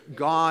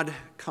God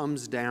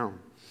comes down.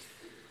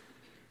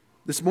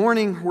 This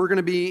morning, we're going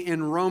to be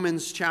in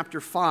Romans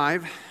chapter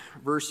 5,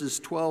 verses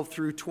 12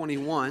 through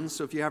 21.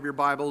 So if you have your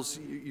Bibles,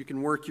 you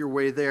can work your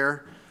way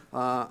there.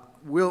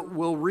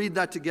 We'll read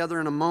that together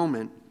in a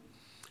moment.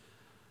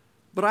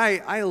 But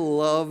I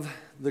love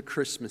the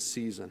Christmas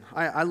season.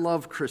 I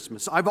love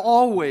Christmas. I've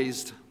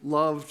always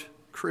loved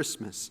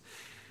Christmas.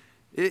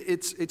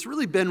 It's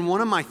really been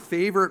one of my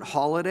favorite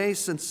holidays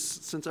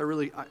since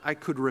I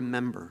could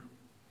remember.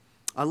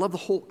 I love the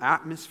whole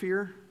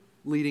atmosphere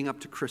leading up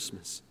to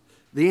Christmas.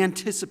 The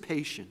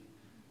anticipation,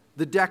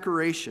 the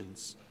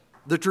decorations,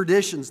 the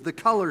traditions, the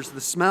colors,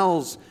 the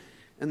smells,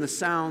 and the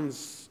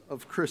sounds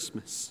of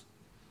Christmas.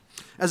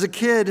 As a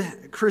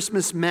kid,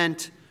 Christmas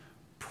meant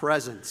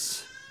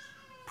presents.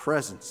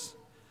 Presents.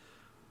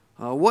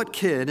 What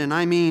kid, and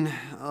I mean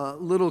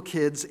little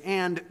kids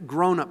and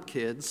grown-up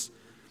kids,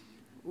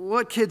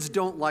 what kids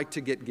don't like to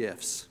get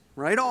gifts,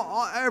 right?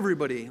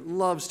 Everybody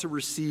loves to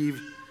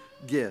receive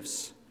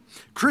gifts.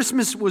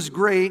 Christmas was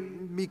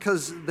great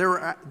because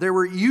there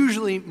were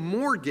usually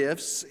more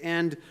gifts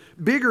and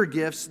bigger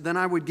gifts than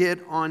I would get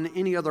on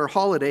any other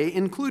holiday,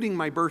 including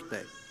my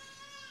birthday.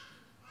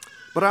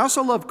 But I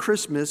also love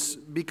Christmas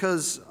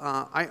because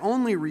I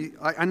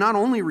not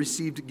only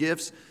received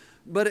gifts,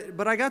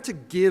 but I got to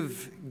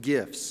give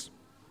gifts.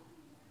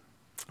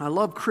 I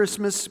love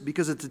Christmas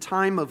because it's a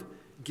time of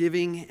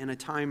giving and a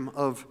time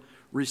of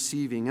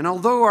receiving. And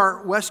although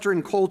our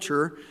Western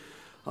culture,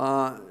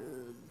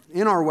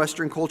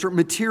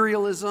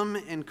 materialism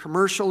and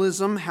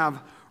commercialism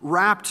have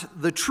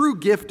wrapped the true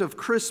gift of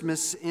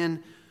Christmas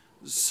in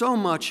so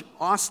much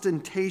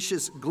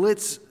ostentatious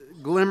glitz,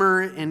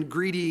 glimmer, and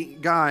greedy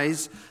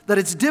guise that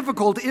it's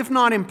difficult, if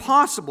not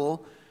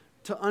impossible,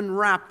 to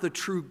unwrap the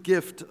true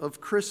gift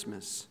of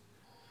Christmas.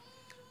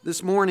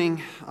 This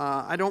morning,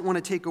 I don't want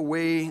to take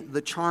away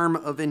the charm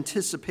of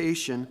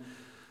anticipation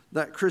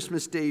that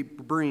Christmas Day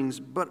brings,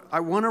 but I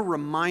want to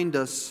remind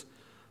us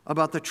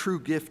about the true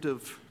gift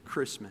of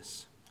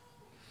Christmas.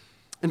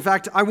 In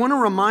fact, I want to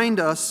remind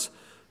us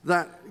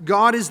that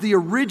God is the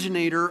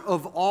originator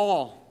of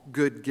all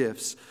good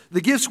gifts.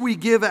 The gifts we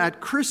give at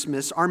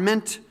Christmas are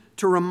meant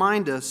to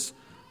remind us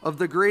of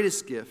the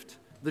greatest gift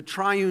the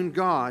triune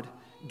God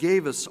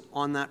gave us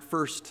on that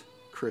first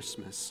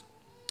Christmas.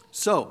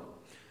 So,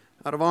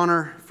 out of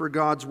honor for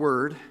God's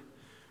word,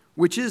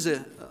 which is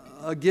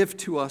a gift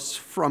to us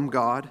from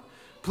God,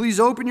 please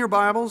open your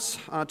Bibles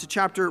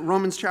to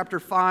Romans chapter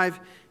 5.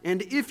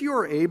 And if you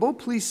are able,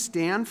 please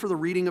stand for the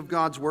reading of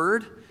God's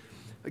word.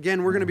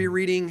 Again, we're going to be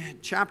reading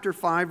chapter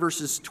 5,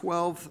 verses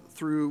 12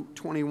 through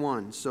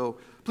 21. So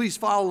please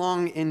follow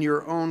along in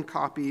your own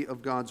copy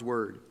of God's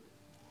word.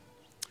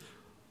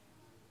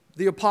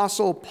 The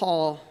Apostle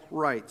Paul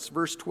writes,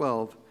 verse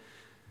 12,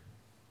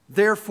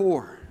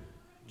 "Therefore,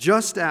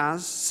 just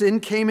as sin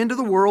came into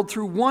the world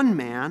through one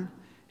man,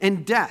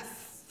 and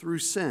death through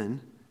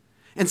sin,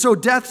 and so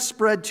death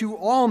spread to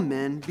all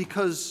men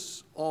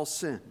because all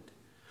sinned.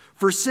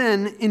 For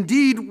sin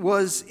indeed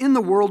was in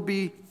the world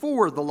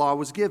before the law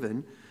was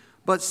given,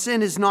 but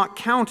sin is not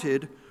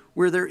counted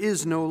where there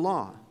is no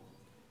law.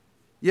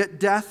 Yet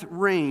death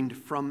reigned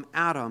from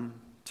Adam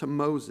to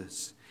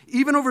Moses,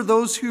 even over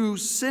those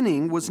whose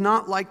sinning was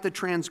not like the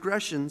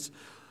transgression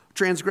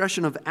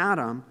of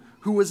Adam,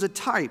 who was a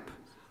type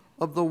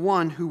of the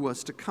one who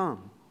was to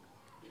come.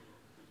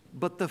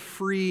 But the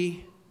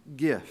free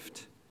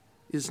gift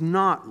is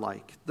not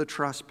like the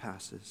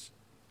trespasses.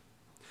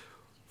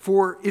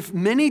 For if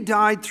many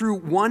died through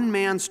one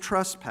man's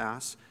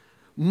trespass,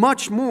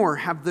 much more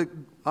have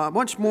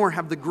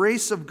the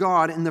grace of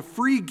God and the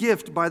free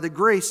gift by the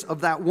grace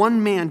of that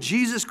one man,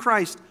 Jesus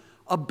Christ,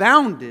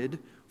 abounded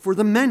for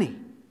the many.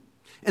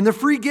 And the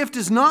free gift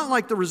is not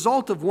like the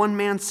result of one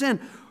man's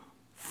sin.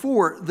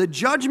 For the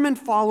judgment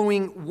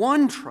following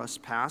one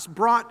trespass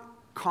brought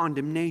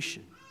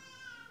condemnation.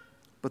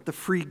 But the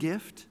free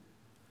gift,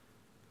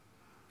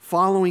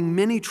 following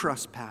many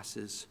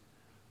trespasses,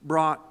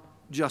 brought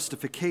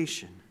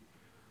justification.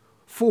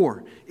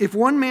 For if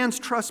one man's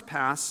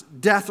trespass,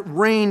 death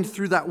reigned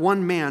through that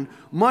one man,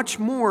 much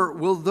more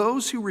will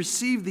those who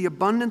receive the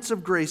abundance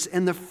of grace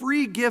and the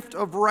free gift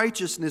of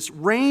righteousness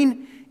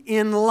reign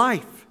in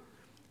life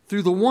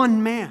through the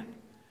one man,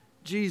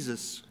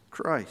 Jesus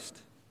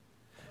Christ.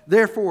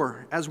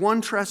 Therefore, as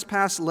one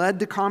trespass led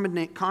to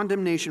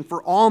condemnation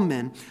for all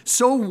men,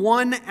 so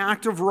one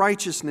act of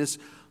righteousness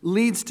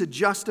leads to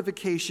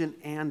justification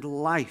and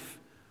life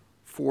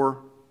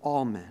for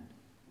all men.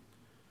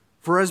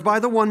 For as by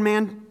the one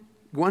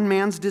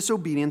man's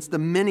disobedience the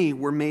many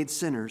were made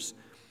sinners,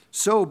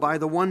 so by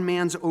the one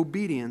man's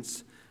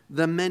obedience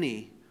the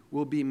many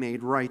will be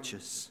made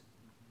righteous.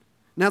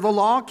 Now the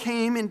law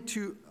came in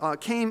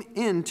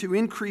to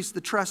increase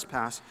the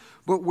trespass,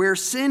 but where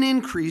sin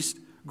increased,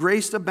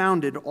 grace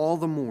abounded all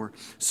the more,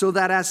 so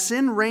that as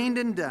sin reigned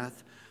in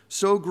death,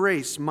 so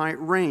grace might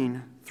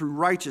reign through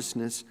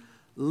righteousness,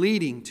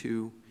 leading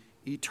to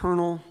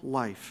eternal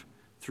life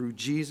through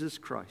Jesus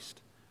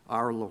Christ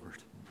our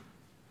Lord.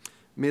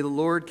 May the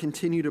Lord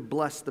continue to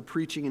bless the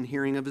preaching and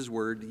hearing of his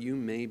word. You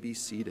may be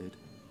seated.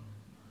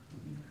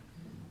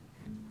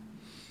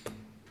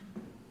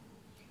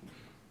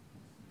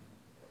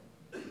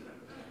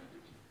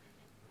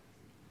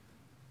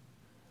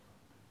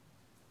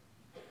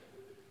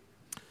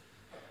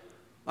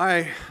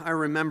 I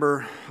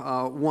remember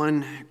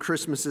one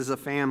Christmas as a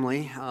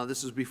family.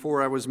 This was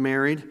before I was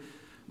married.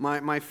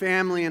 My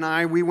family and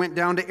I, we went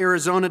down to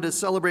Arizona to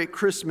celebrate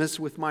Christmas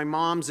with my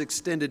mom's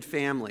extended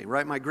family,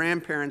 right? My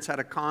grandparents had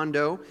a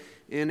condo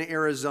in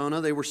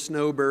Arizona. They were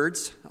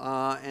snowbirds,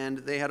 and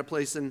they had a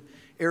place in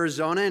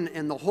Arizona,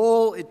 and the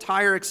whole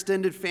entire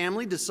extended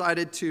family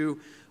decided to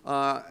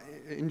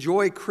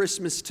enjoy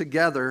Christmas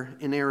together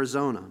in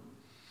Arizona.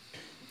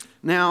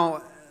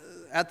 Now,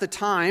 at the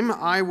time,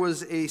 I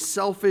was a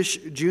selfish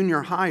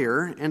junior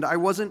hire, and I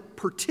wasn't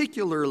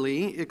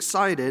particularly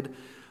excited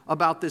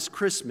about this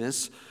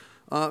Christmas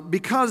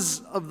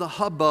because of the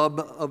hubbub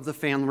of the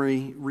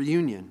family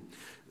reunion.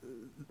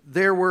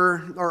 There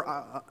were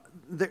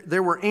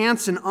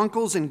aunts and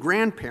uncles and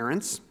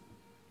grandparents,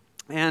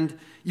 and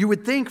you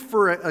would think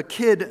for a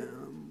kid,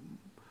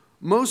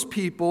 most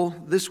people,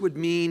 this would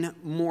mean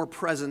more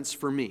presents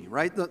for me,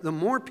 right? The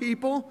more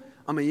people,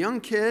 I'm a young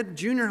kid,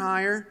 junior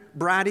hire,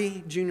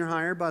 bratty junior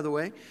hire, by the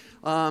way.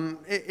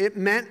 It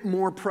meant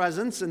more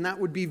presents, and that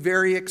would be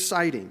very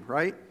exciting,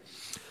 right?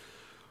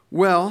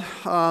 Well,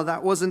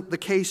 that wasn't the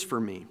case for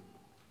me.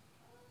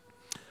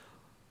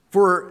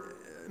 For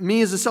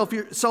me as a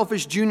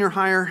selfish junior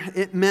hire,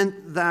 it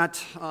meant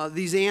that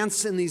these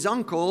aunts and these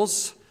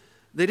uncles,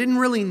 they didn't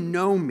really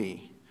know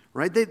me,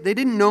 right? They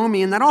didn't know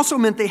me, and that also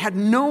meant they had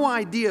no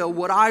idea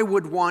what I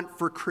would want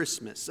for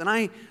Christmas. And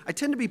I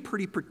tend to be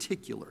pretty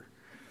particular.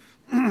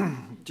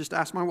 Just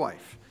ask my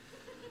wife.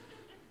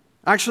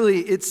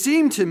 Actually, it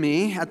seemed to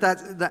me at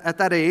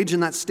that age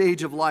and that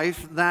stage of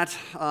life that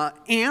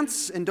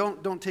aunts, and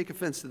don't take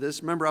offense to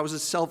this. Remember,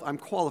 I'm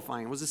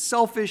qualifying. I was a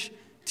selfish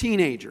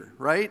teenager,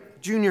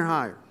 right? Junior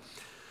hire.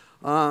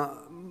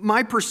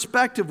 My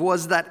perspective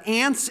was that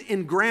aunts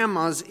and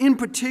grandmas in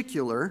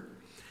particular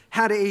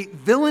had a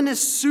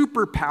villainous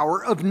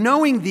superpower of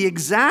knowing the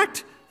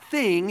exact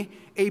thing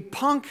a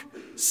punk,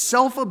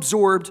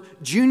 self-absorbed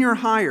junior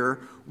hire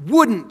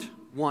wouldn't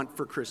want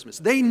for Christmas.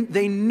 They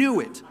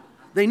knew it.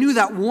 They knew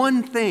that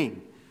one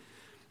thing.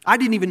 I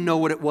didn't even know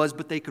what it was,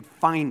 but they could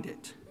find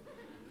it.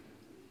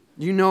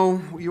 You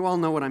all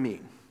know what I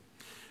mean.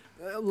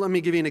 Let me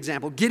give you an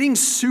example. Getting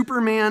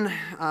Superman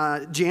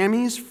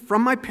jammies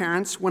from my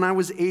parents when I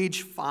was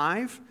age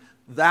 5,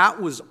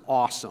 that was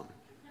awesome.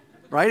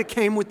 Right? It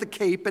came with the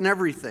cape and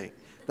everything.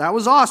 That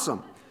was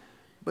awesome.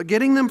 But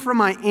getting them from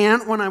my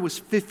aunt when I was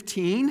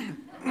 15,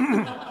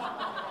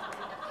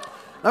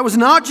 that was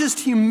not just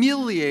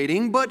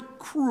humiliating, but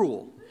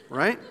cruel,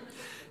 right?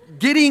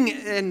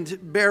 And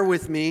bear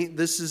with me,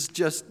 this is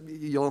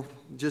you'll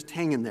just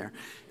hang in there.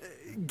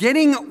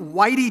 Getting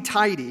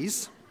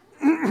whitey-tighties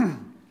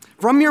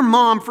from your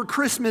mom for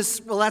Christmas,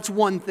 well, that's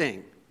one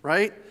thing,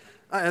 right?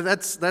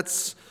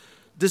 That's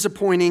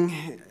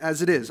disappointing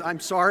as it is. I'm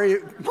sorry,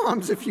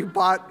 moms, if you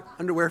bought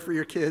underwear for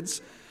your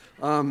kids.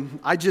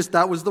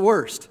 That was the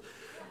worst.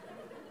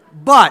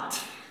 But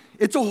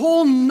it's a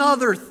whole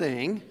nother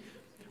thing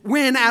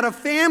when at a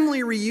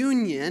family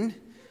reunion,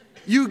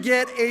 you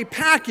get a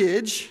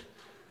package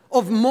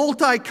of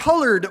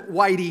multicolored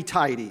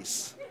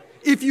whitey-tighties,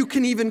 if you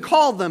can even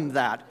call them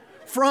that,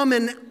 from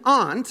an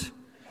aunt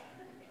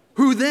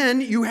who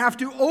then you have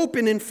to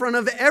open in front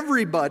of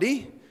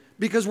everybody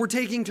because we're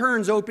taking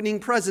turns opening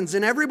presents,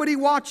 and everybody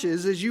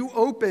watches as you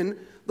open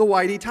the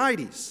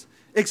whitey-tighties,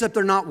 except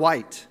they're not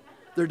white.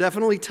 They're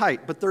definitely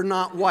tight, but they're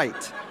not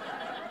white,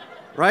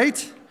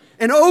 right?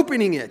 And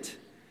opening it.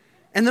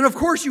 And then, of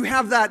course, you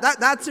have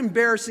that's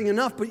embarrassing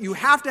enough, but you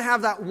have to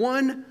have that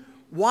one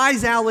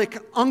wise Alec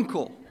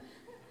uncle,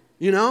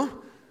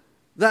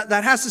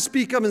 that has to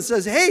speak up and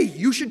says, hey,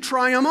 you should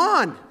try them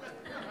on.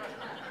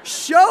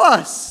 Show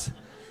us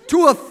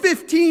to a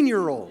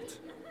 15-year-old,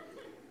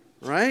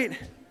 right?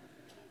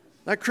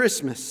 That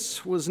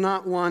Christmas was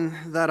not one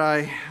that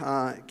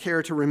I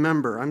care to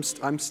remember.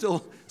 I'm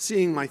still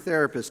seeing my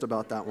therapist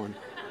about that one.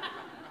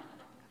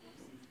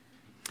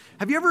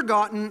 Have you ever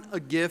gotten a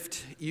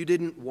gift you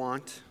didn't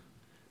want?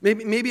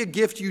 Maybe a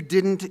gift you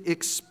didn't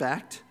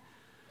expect,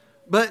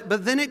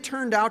 but then it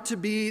turned out to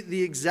be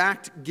the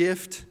exact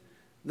gift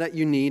that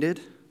you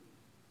needed?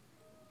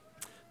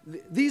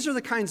 These are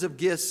the kinds of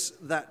gifts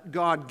that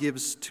God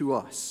gives to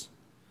us.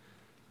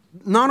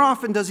 Not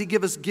often does He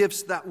give us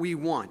gifts that we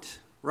want,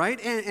 right?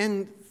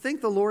 And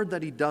thank the Lord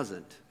that He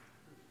doesn't,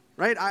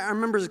 right? I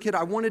remember as a kid,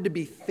 I wanted to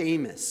be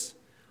famous.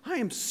 I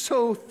am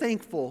so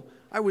thankful.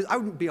 I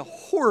would be a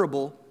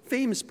horrible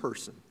famous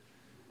person.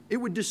 It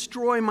would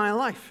destroy my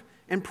life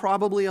and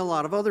probably a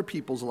lot of other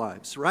people's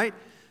lives, right?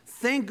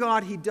 Thank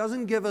God He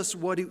doesn't give us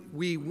what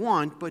we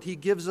want, but He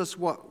gives us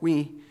what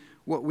we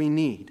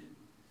need.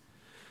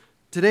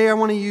 Today I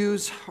want to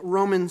use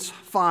Romans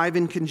 5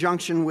 in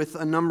conjunction with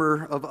a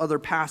number of other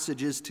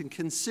passages to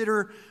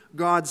consider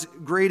God's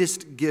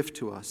greatest gift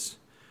to us.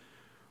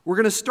 We're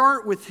going to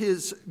start with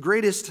His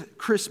greatest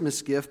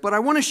Christmas gift, but I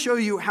want to show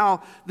you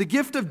how the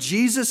gift of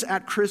Jesus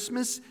at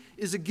Christmas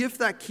is a gift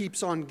that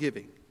keeps on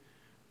giving,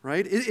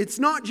 right? It's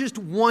not just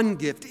one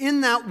gift.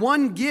 In that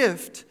one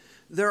gift,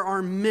 there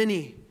are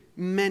many,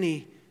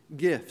 many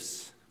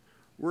gifts.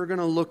 We're going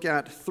to look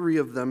at 3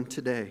 of them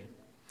today.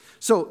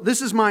 So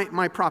this is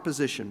my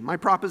proposition. My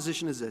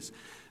proposition is this.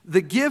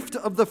 The gift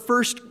of the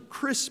first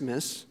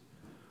Christmas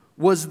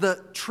was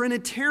the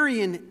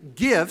Trinitarian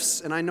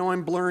gifts, and I know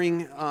I'm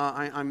blurring,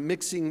 I'm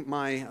mixing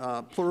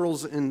my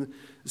plurals and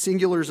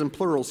singulars and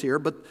plurals here,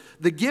 but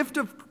the gift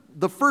of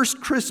the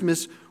first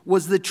Christmas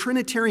was the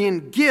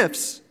Trinitarian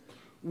gifts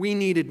we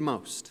needed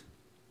most.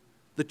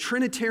 The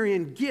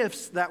Trinitarian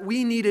gifts that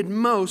we needed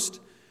most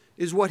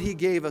is what he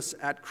gave us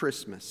at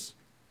Christmas.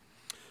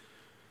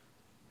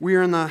 We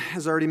are in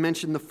as I already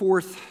mentioned, the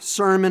 4th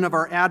sermon of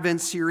our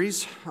Advent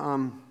series.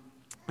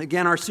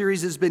 Again, our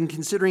series has been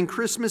considering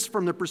Christmas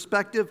from the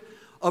perspective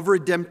of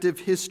redemptive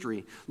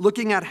history,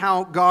 looking at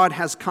how God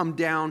has come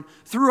down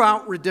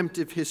throughout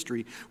redemptive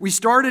history. We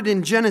started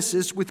in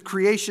Genesis with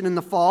creation in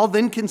the fall,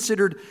 then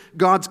considered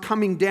God's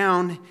coming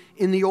down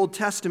in the Old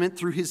Testament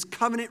through his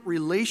covenant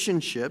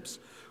relationships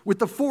with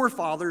the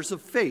forefathers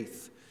of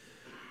faith: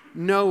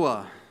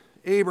 Noah,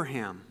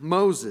 Abraham,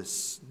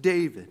 Moses,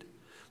 David.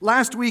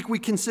 Last week, we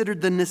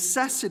considered the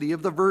necessity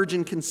of the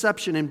virgin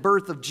conception and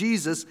birth of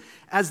Jesus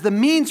as the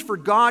means for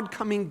God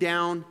coming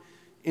down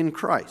in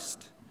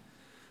Christ.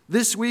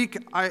 This week,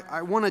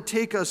 I want to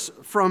take us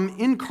from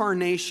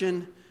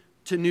incarnation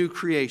to new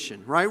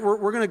creation, right?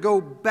 We're going to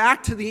go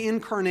back to the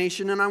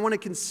incarnation, and I want to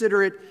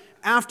consider it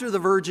after the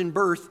virgin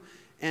birth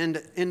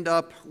and end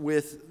up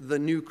with the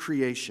new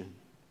creation.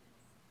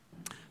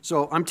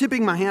 So I'm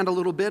tipping my hand a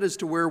little bit as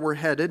to where we're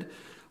headed,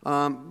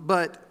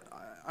 but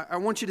I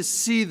want you to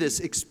see this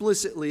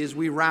explicitly as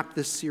we wrap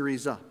this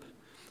series up.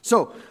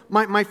 So,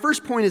 my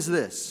first point is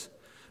this.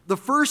 The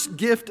first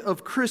gift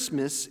of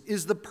Christmas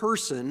is the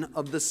person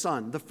of the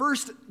Son. The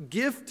first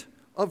gift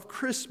of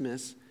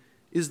Christmas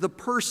is the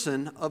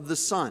person of the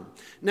Son.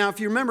 Now, if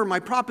you remember, my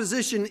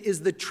proposition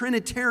is the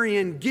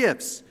Trinitarian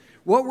gifts.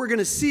 What we're going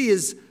to see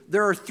is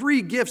there are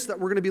 3 gifts that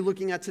we're going to be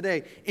looking at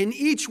today, and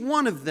each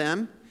one of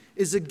them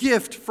is a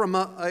gift from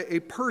a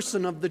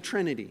person of the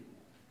Trinity.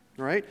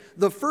 Right?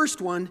 The first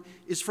one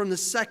is from the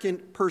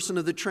second person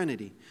of the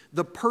Trinity,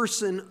 the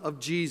person of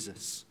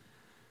Jesus.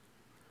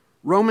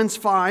 Romans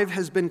 5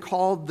 has been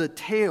called the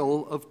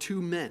tale of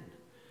 2 men.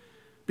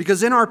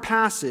 Because in our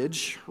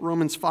passage,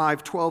 Romans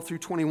 5, 12 through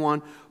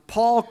 21,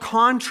 Paul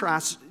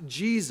contrasts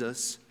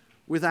Jesus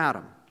with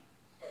Adam.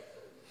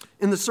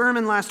 In the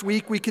sermon last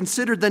week, we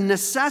considered the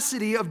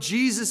necessity of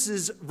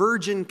Jesus'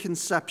 virgin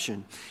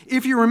conception.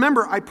 If you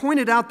remember, I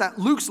pointed out that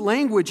Luke's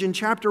language in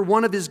chapter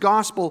 1 of his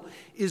gospel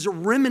is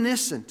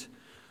reminiscent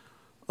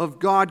of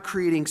God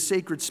creating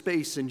sacred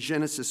space in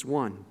Genesis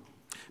 1.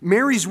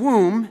 Mary's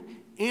womb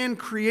and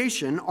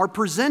creation are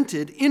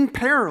presented in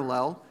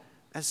parallel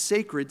as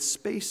sacred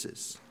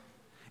spaces.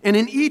 And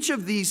in each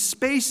of these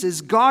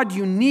spaces, God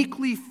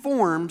uniquely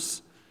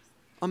forms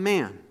a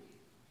man.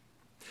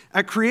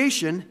 At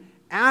creation,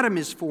 Adam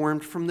is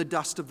formed from the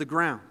dust of the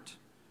ground.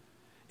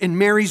 In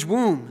Mary's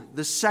womb,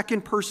 the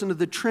second person of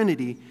the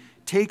Trinity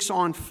takes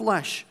on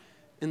flesh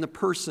in the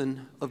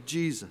person of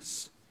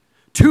Jesus.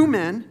 2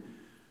 men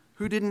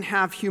who didn't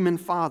have human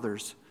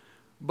fathers,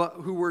 but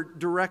who were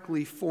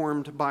directly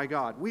formed by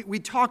God. We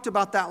talked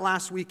about that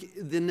last week,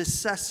 the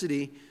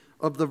necessity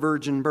of the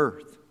virgin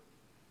birth.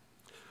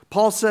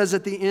 Paul says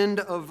at the end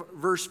of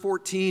verse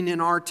 14 in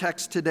our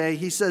text today,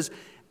 he says,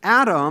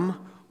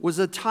 Adam was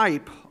a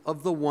type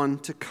of the one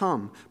to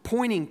come,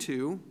 pointing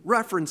to,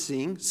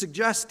 referencing,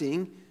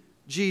 suggesting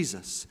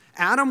Jesus.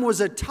 Adam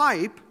was a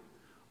type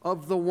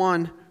of the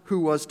one who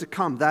was to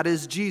come. That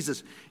is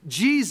Jesus.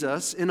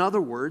 Jesus, in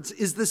other words,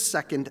 is the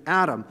second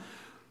Adam.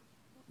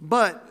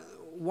 But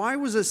why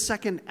was a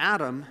second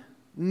Adam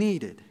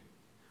needed?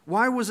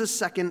 Why was a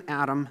second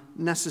Adam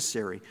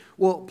necessary?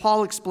 Well,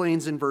 Paul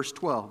explains in verse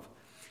 12.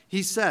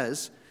 He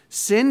says,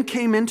 sin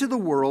came into the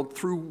world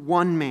through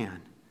one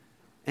man,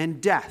 and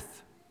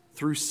death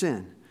through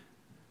sin.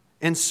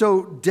 And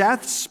so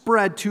death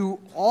spread to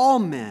all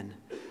men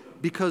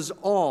because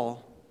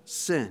all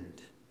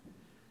sinned.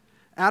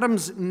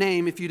 Adam's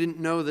name, if you didn't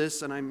know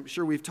this, and I'm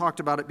sure we've talked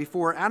about it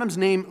before, Adam's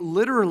name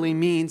literally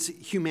means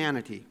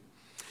humanity.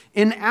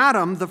 In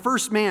Adam, the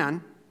first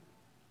man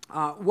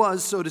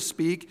was, so to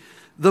speak,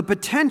 the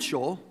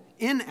potential,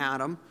 in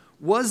Adam,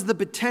 was the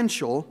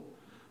potential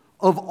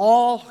of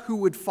all who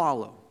would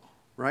follow,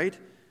 right?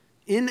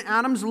 In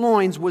Adam's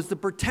loins was the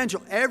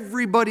potential.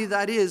 Everybody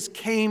that is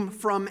came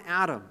from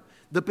Adam.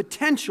 The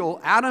potential,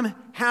 Adam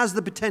has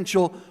the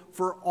potential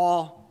for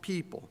all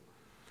people.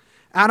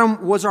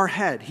 Adam was our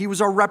head. He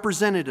was our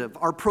representative,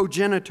 our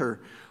progenitor,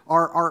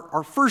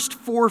 our first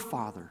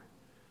forefather.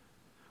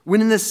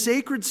 When in the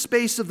sacred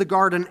space of the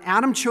garden,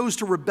 Adam chose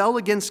to rebel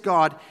against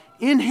God,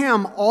 in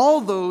him, all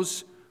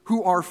those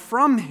who are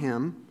from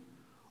him,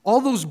 all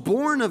those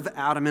born of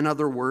Adam, in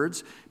other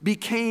words,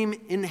 became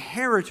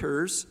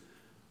inheritors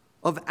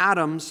of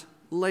Adam's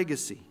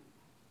legacy.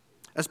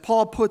 As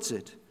Paul puts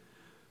it,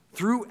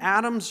 through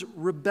Adam's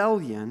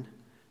rebellion,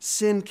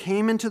 sin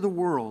came into the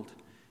world,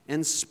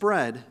 and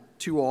spread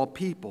to all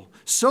people.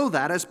 So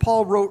that, as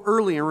Paul wrote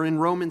earlier in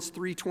Romans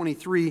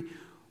 3:23,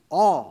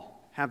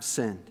 all have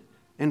sinned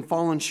and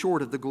fallen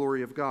short of the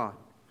glory of God.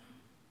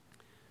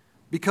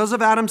 Because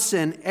of Adam's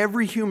sin,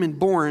 every human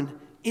born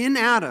in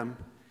Adam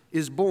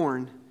is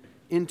born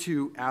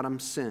into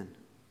Adam's sin.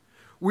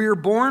 We are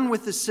born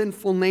with a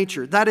sinful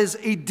nature. That is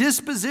a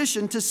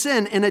disposition to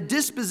sin, and a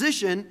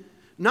disposition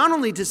not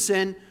only to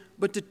sin,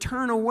 but to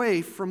turn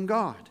away from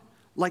God,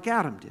 like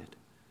Adam did.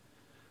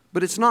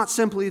 But it's not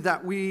simply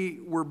that we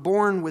were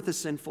born with a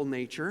sinful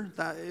nature.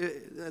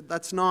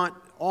 That's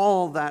not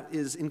all that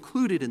is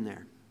included in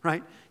there,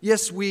 right?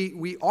 Yes,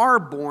 we are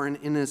born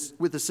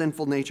with a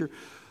sinful nature,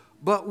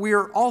 but we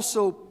are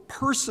also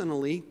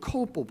personally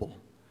culpable,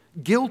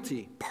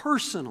 guilty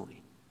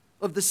personally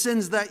of the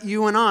sins that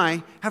you and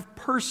I have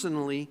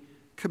personally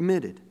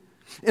committed.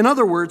 In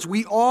other words,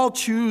 we all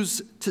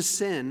choose to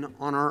sin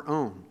on our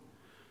own.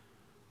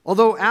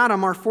 Although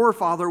Adam, our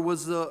forefather,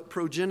 was the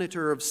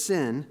progenitor of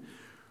sin,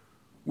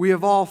 we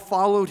have all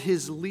followed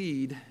his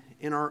lead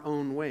in our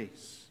own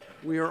ways.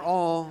 We are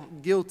all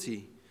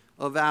guilty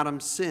of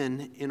Adam's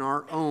sin in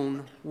our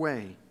own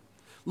way.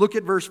 Look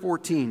at verse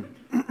 14.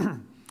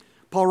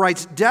 Paul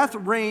writes, "Death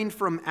reigned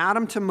from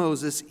Adam to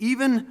Moses,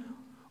 even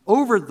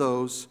over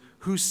those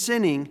whose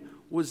sinning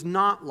was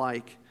not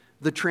like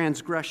the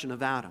transgression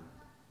of Adam."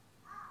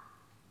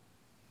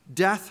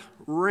 Death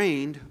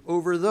reigned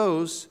over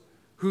those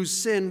whose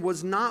sin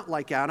was not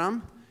like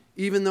Adam.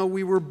 Even though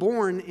we were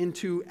born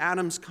into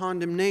Adam's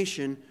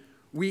condemnation,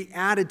 we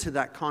added to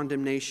that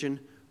condemnation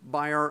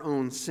by our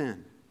own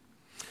sin.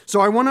 So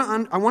I want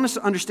us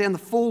to understand the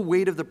full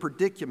weight of the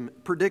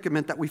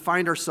predicament that we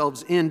find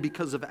ourselves in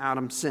because of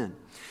Adam's sin.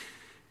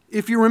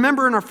 If you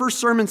remember in our first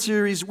sermon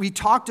series, we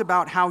talked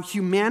about how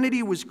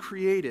humanity was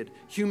created.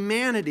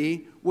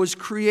 Humanity was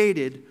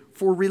created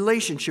for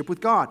relationship with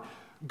God.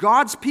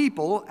 God's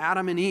people,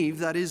 Adam and Eve,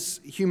 that is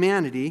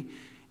humanity,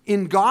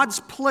 in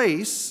God's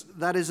place,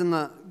 that is in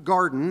the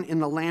garden, in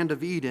the land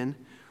of Eden,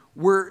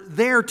 were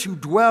there to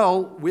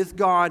dwell with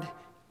God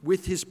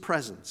with his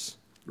presence,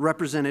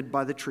 represented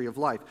by the tree of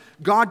life.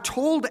 God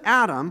told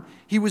Adam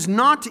he was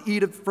not to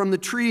eat from the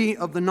tree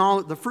of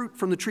the fruit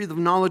from the tree of the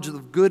knowledge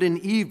of good and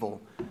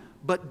evil,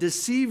 but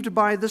deceived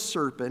by the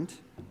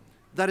serpent,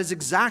 that is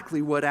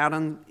exactly what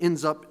Adam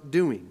ends up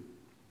doing.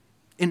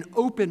 An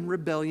open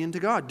rebellion to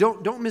God.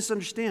 Don't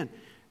misunderstand.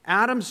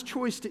 Adam's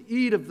choice to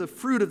eat of the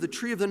fruit of the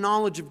tree of the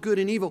knowledge of good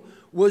and evil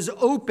was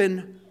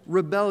open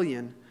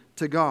rebellion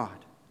to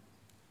God.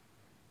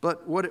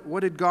 But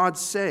what did God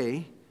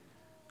say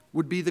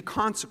would be the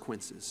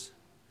consequences?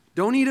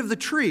 Don't eat of the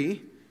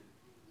tree.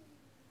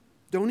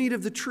 Don't eat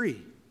of the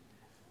tree.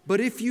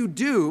 But if you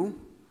do,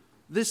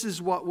 this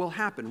is what will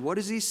happen. What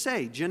does he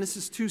say?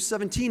 Genesis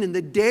 2:17, "In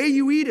the day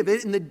you eat of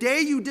it, in the day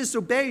you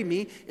disobey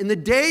me, in the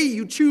day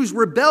you choose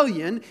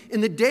rebellion,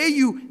 in the day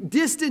you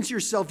distance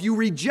yourself, you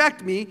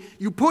reject me,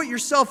 you put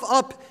yourself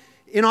up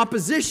in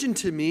opposition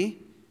to me,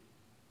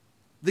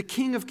 the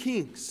King of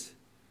Kings,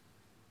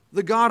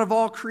 the God of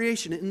all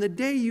creation, in the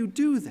day you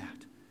do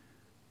that,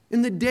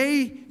 in the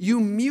day you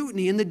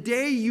mutiny, in the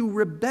day you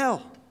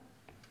rebel,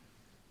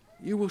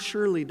 you will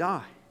surely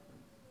die."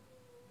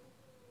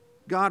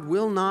 God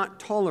will not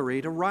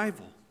tolerate a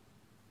rival.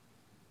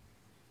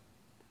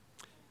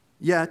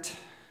 Yet,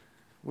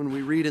 when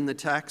we read in the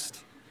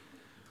text,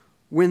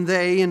 when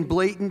they, in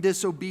blatant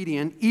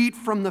disobedience, eat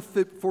from the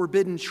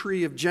forbidden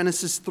tree of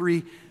Genesis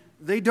 3,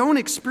 they don't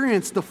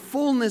experience the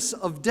fullness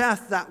of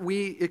death that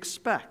we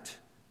expect.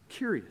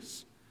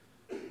 Curious.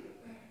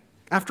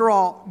 After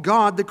all,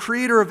 God, the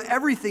creator of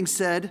everything,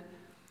 said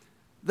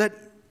that,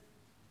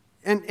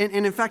 and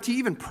in fact, he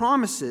even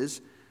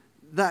promises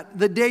that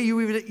the day you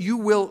eat it, you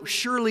will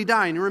surely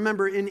die. And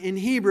remember, in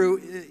Hebrew,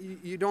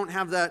 you don't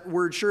have that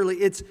word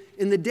surely. It's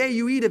in the day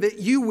you eat of it,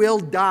 you will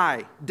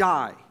die.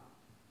 Die.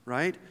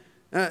 Right?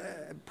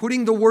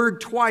 Putting the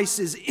word twice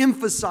is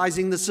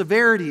emphasizing the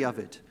severity of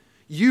it.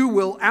 You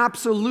will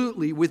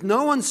absolutely, with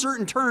no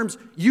uncertain terms,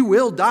 you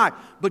will die.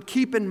 But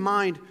keep in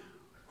mind,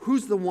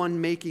 who's the one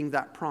making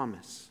that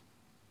promise?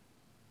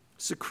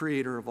 It's the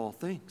creator of all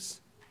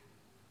things.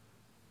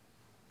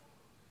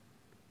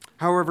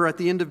 However, at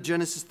the end of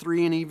Genesis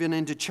 3 and even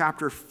into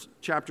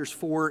chapters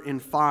 4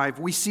 and 5,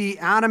 we see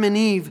Adam and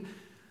Eve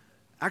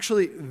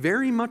actually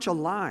very much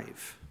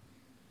alive.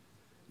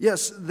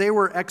 Yes, they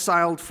were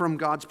exiled from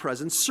God's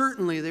presence.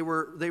 Certainly, they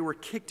were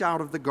kicked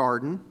out of the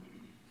garden.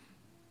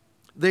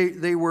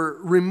 They were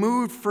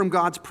removed from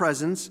God's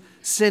presence,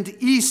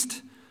 sent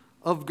east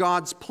of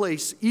God's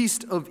place,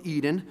 east of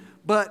Eden,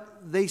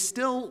 but they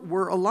still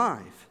were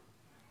alive.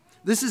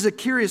 This is a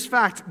curious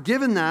fact,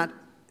 given that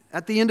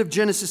at the end of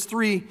Genesis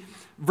 3,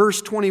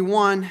 verse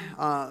 21,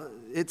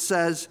 it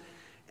says,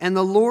 "And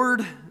the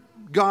Lord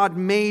God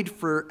made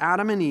for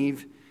Adam and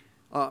Eve,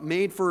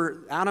 made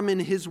for Adam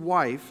and his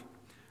wife,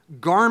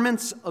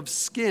 garments of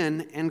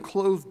skin and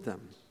clothed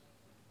them."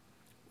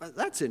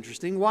 That's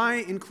interesting. Why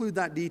include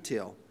that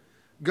detail?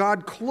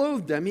 God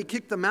clothed them. He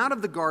kicked them out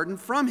of the garden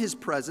from his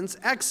presence,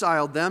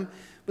 exiled them.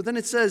 But then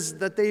it says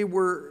that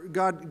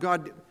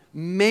God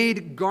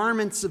made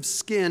garments of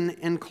skin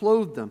and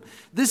clothed them.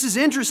 This is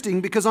interesting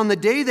because on the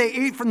day they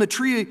ate from the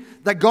tree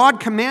that God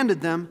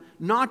commanded them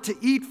not to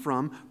eat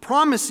from,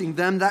 promising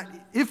them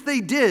that if they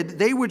did,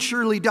 they would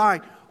surely die,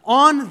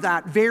 on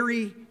that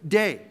very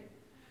day,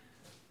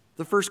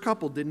 the first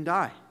couple didn't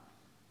die.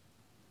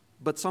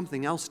 But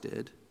something else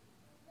did.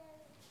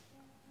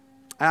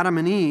 Adam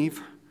and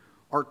Eve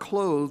are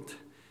clothed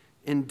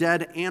in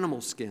dead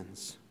animal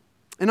skins.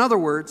 In other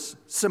words,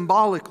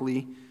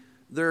 symbolically,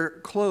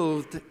 they're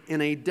clothed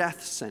in a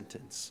death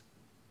sentence.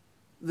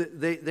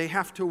 They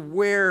have to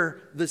wear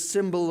the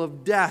symbol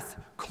of death,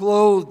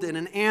 clothed in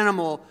an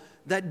animal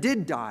that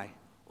did die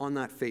on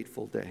that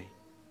fateful day.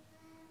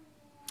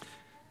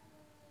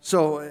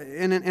 So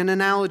an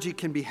analogy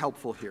can be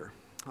helpful here.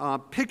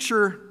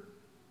 Picture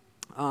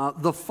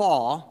the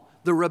fall,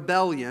 the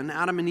rebellion,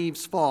 Adam and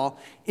Eve's fall,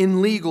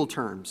 in legal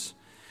terms.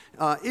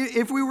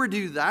 If we were to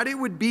do that, it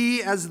would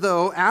be as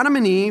though Adam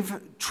and Eve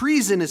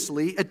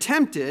treasonously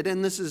attempted,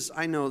 and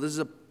I know this is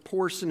a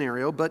poor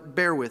scenario, but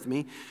bear with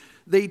me,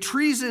 they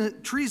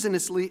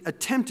treasonously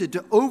attempted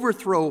to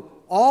overthrow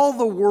all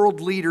the world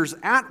leaders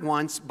at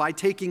once by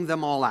taking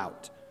them all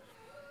out.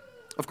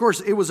 Of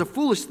course, it was a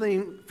foolish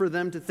thing for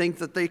them to think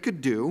that they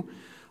could do.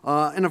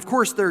 And of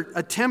course, their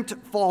attempt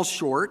falls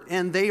short,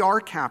 and they are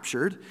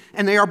captured,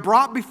 and they are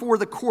brought before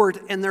the court,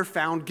 and they're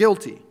found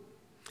guilty.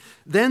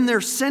 Then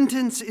their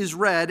sentence is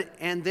read,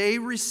 and they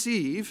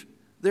receive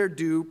their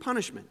due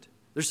punishment.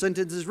 Their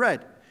sentence is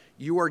read.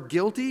 You are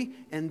guilty,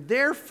 and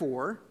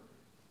therefore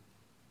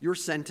your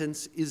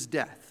sentence is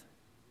death.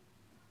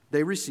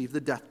 They receive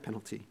the death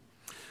penalty.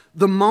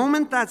 The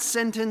moment that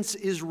sentence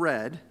is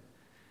read,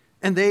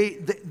 and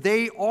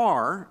they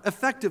are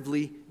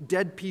effectively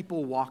dead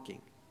people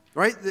walking.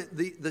 Right?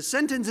 The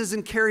sentence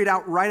isn't carried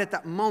out right at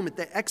that moment.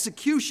 The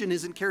execution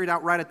isn't carried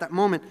out right at that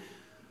moment.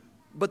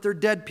 But they're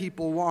dead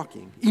people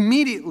walking.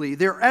 Immediately,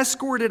 they're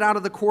escorted out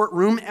of the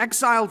courtroom,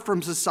 exiled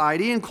from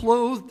society, and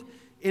clothed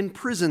in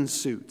prison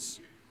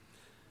suits.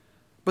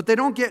 But they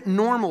don't get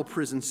normal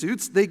prison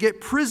suits. They get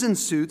prison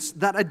suits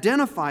that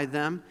identify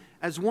them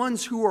as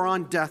ones who are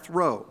on death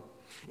row.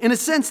 In a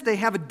sense, they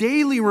have a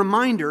daily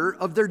reminder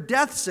of their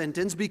death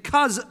sentence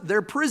because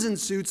their prison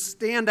suits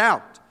stand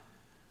out.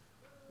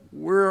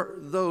 We're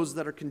those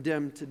that are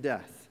condemned to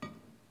death.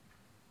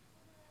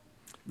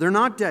 They're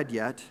not dead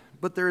yet,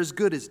 but they're as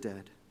good as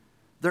dead.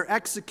 Their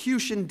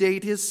execution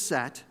date is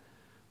set,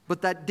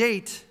 but that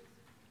date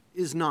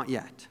is not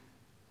yet.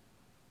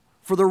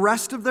 For the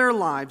rest of their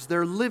lives,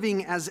 they're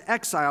living as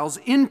exiles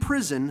in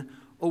prison,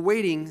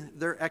 awaiting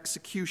their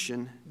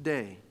execution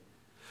day.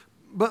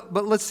 But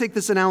let's take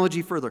this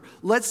analogy further.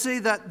 Let's say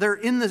that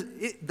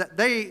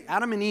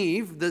Adam and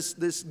Eve,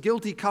 this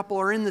guilty couple,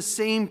 are in the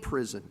same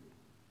prison,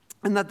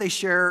 and that they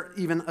share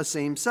even a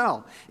same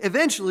cell.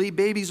 Eventually,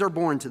 babies are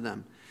born to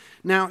them.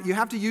 Now, you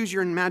have to use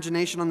your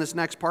imagination on this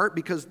next part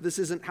because this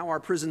isn't how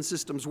our prison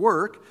systems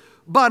work.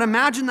 But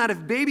imagine that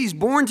if babies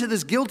born to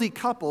this guilty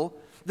couple,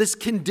 this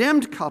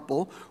condemned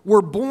couple,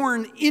 were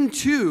born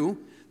into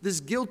this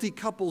guilty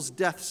couple's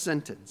death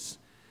sentence.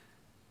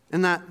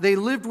 And that they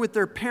lived with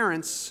their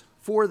parents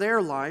for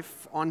their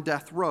life on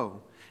death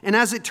row. And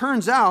as it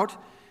turns out,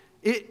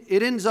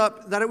 it ends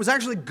up that it was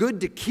actually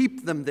good to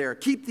keep them there,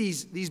 keep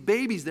these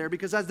babies there,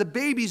 because as the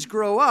babies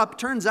grow up,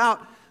 turns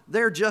out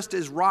they're just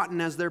as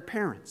rotten as their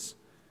parents.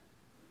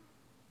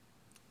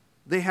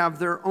 They have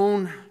their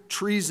own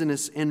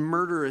treasonous and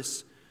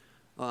murderous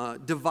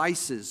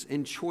devices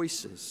and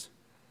choices.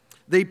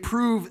 They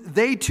prove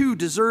they too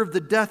deserve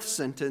the death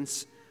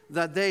sentence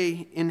that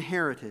they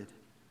inherited.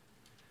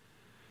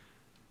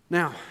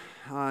 Now,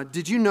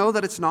 did you know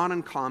that it's not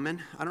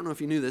uncommon? I don't know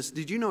if you knew this.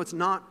 Did you know it's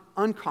not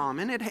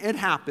uncommon? It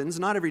happens,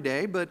 not every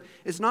day, but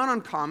it's not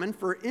uncommon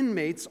for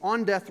inmates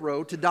on death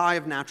row to die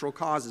of natural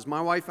causes.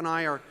 My wife and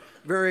I are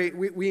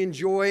we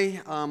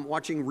enjoy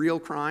watching real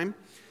crime.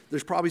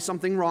 There's probably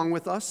something wrong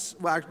with us.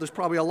 Well, there's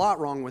probably a lot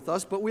wrong with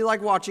us, but we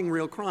like watching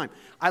real crime.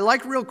 I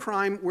like real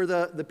crime where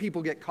the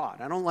people get caught.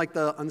 I don't like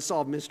the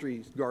unsolved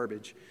mysteries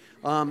garbage.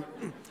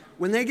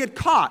 When they get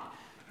caught,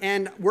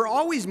 and we're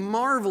always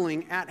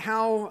marveling at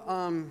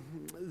how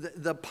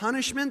the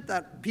punishment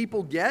that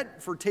people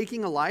get for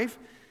taking a life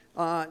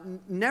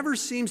never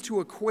seems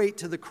to equate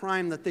to the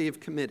crime that they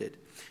have committed.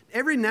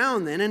 Every now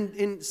and then,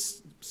 in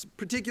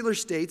particular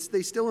states,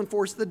 they still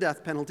enforce the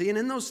death penalty. And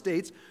in those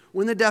states,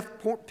 when the death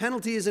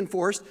penalty is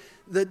enforced,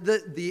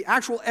 the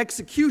actual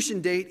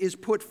execution date is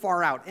put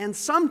far out. And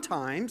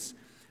sometimes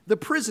the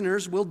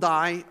prisoners will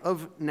die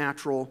of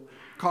natural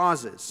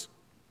causes.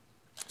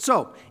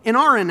 So, in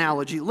our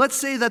analogy, let's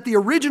say that the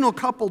original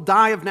couple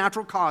die of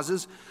natural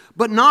causes,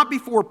 but not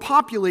before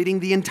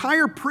populating the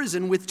entire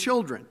prison with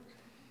children,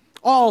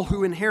 all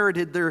who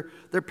inherited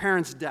their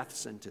parents' death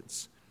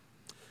sentence.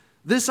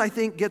 This, I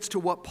think, gets to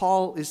what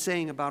Paul is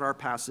saying about our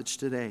passage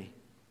today.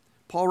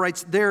 Paul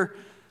writes,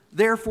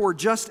 Therefore,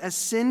 just as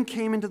sin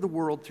came into the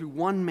world through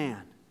one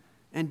man,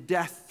 and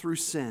death through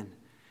sin,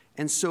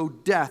 and so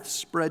death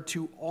spread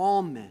to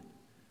all men,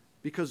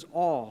 because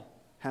all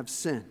have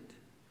sinned.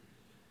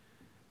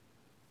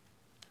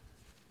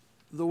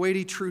 The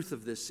weighty truth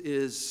of this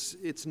is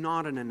it's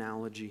not an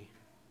analogy.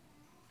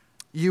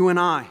 You and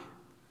I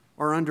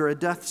are under a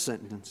death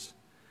sentence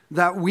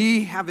that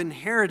we have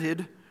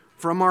inherited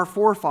from our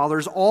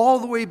forefathers all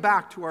the way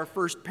back to our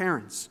first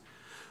parents.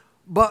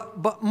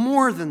 But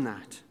more than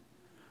that,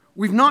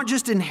 we've not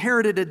just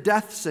inherited a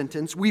death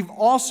sentence, we've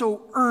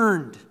also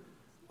earned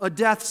a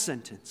death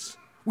sentence.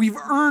 We've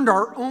earned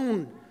our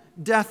own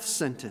death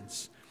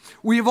sentence.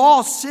 We've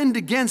all sinned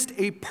against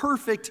a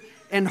perfect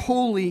and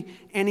holy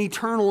and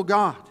eternal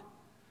God,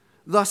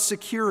 thus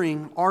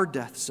securing our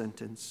death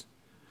sentence.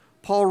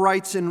 Paul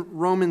writes in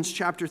Romans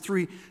chapter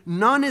 3,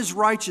 "None is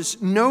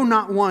righteous, no,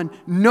 not one.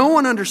 No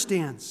one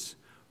understands,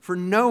 for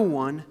no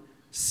one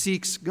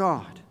seeks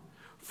God.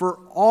 For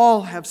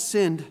all have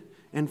sinned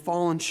and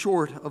fallen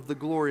short of the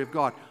glory of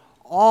God."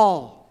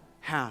 All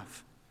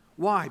have.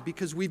 Why?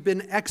 Because we've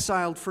been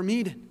exiled from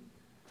Eden.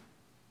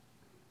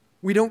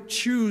 We don't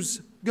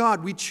choose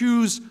God. We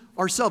choose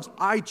ourselves.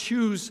 I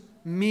choose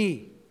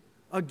me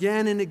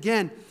again and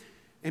again.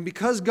 And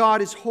because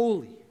God is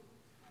holy,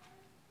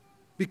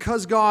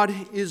 because God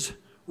is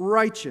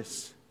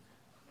righteous,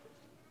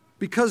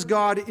 because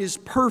God is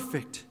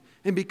perfect,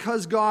 and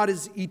because God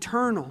is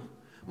eternal,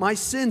 my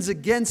sins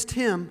against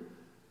Him,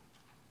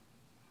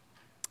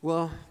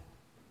 well,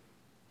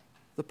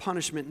 the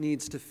punishment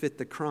needs to fit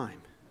the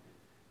crime.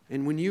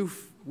 And when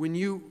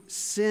you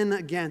sin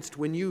against,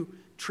 when you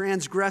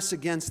transgress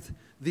against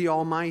the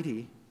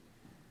Almighty,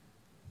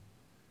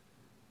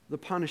 the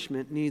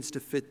punishment needs to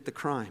fit the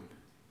crime.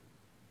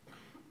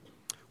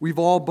 We've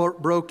all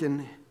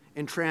broken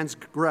and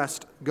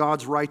transgressed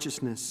God's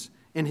righteousness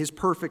and His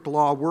perfect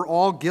law. We're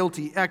all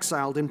guilty,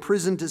 exiled,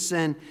 imprisoned to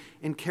sin,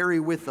 and carry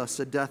with us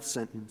a death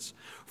sentence.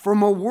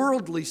 From a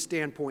worldly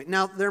standpoint,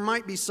 now there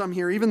might be some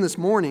here, even this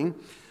morning,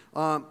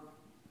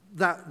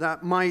 that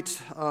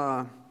might,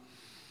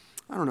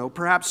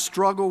 perhaps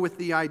struggle with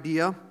the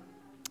idea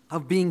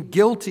of being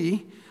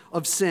guilty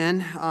of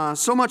sin,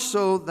 so much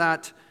so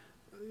that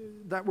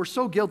we're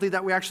so guilty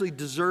that we actually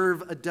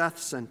deserve a death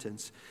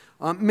sentence.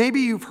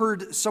 Maybe you've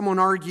heard someone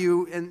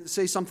argue and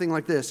say something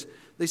like this.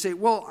 They say,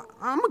 well,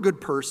 I'm a good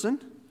person,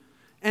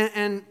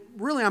 and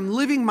really I'm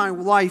living my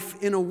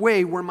life in a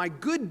way where my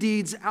good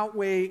deeds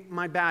outweigh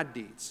my bad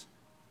deeds.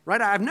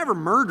 Right? I've never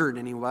murdered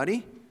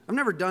anybody. I've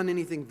never done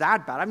anything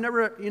that bad. I've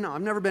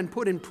never been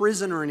put in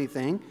prison or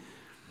anything.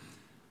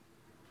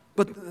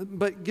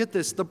 But get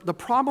this, the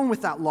problem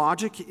with that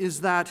logic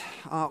is that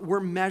we're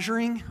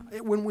measuring,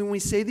 when we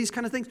say these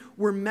kind of things,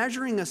 we're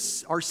measuring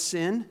our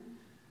sin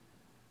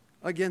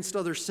against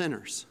other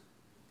sinners.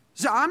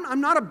 So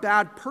I'm not a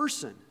bad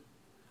person.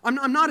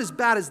 I'm not as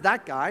bad as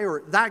that guy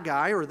or that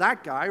guy or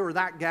that guy or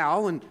that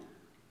gal, and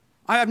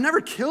I've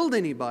never killed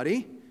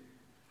anybody.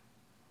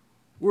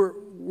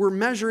 We're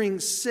measuring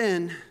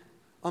sin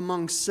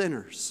among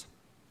sinners.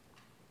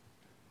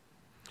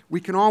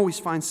 We can always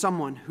find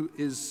someone who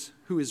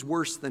is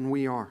worse than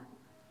we are.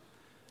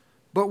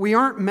 But we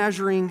aren't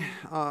measuring,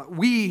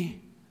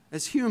 we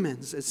as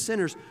humans, as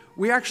sinners,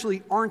 we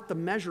actually aren't the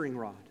measuring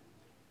rod.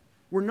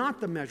 We're not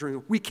the measuring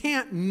rod. We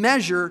can't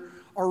measure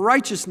our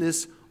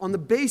righteousness on the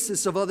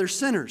basis of other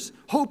sinners,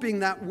 hoping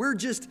that we're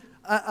just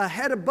a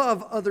head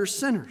above other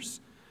sinners.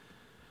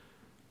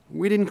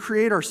 We didn't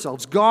create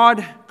ourselves.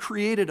 God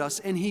created us,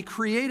 and He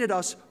created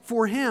us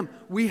for Him.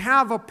 We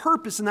have a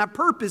purpose, and that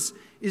purpose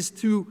is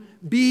to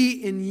be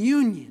in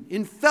union,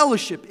 in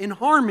fellowship, in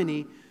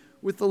harmony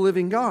with the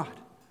living God.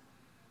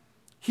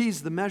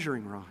 He's the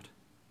measuring rod.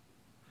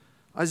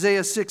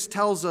 Isaiah 6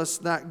 tells us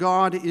that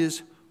God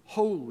is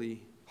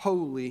holy,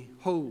 holy,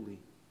 holy.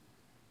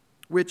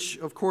 Which,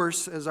 of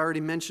course, as I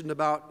already mentioned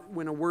about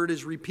when a word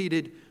is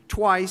repeated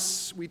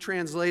twice, we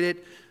translate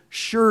it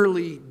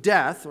surely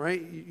death,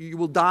 right? You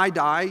will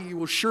die, you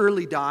will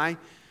surely die.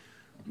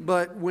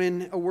 But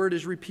when a word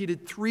is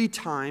repeated 3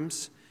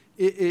 times,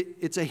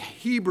 it's a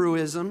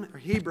Hebraism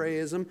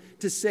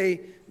to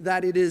say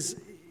that it is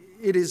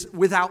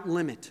without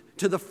limit,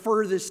 to the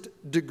furthest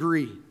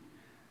degree.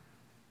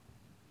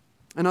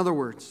 In other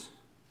words,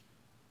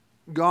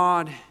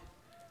 God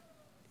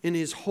in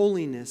His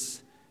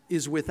holiness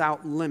is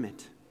without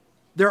limit.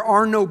 There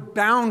are no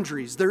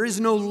boundaries. There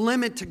is no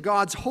limit to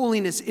God's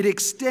holiness. It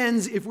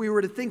extends, if we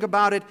were to think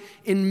about it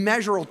in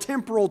measurable,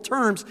 temporal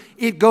terms,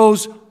 it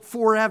goes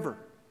forever.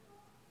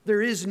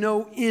 There is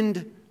no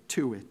end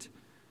to it.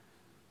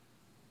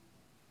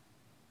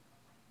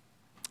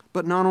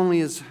 But not only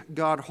is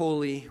God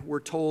holy, we're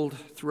told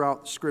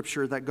throughout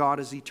Scripture that God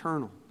is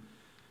eternal,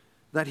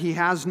 that He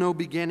has no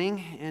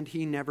beginning and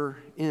He never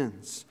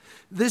ends.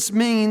 This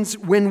means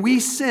when we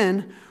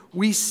sin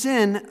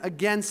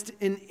against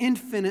an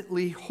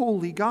infinitely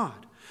holy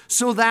God,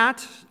 so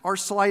that our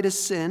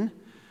slightest sin,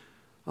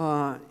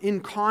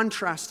 in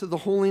contrast to the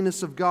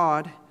holiness of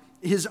God,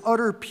 His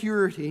utter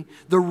purity,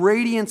 the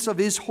radiance of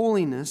His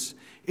holiness,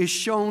 is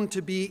shown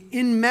to be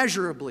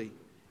immeasurably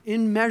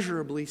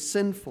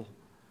sinful.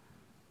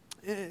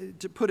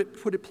 To put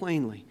it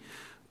plainly,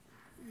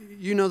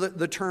 you know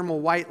the term a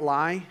white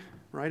lie,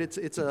 right?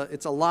 It's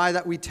a lie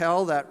that we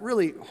tell that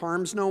really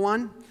harms no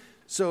one,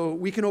 so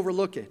we can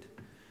overlook it.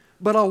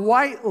 But a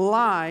white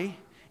lie,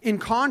 in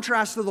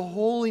contrast to the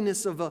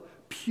holiness of a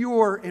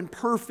pure and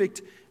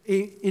perfect,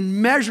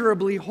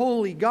 immeasurably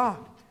holy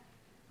God,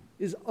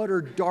 is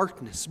utter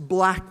darkness,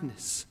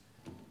 blackness,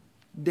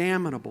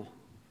 damnable.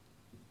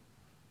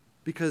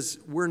 Because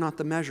we're not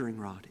the measuring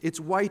rod. It's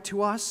white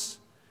to us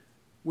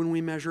when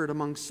we measure it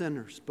among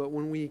sinners. But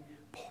when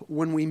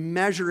we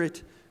measure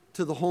it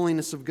to the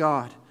holiness of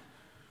God,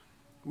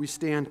 we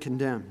stand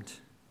condemned.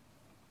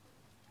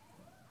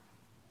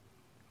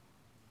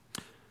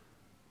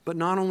 But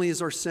not only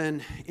is our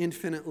sin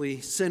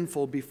infinitely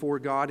sinful before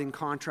God in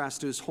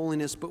contrast to His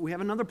holiness, but we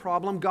have another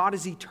problem. God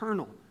is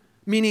eternal.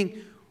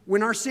 Meaning,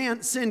 when our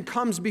sin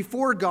comes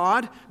before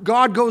God,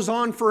 God goes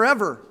on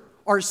forever.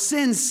 Our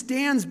sin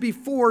stands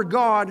before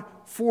God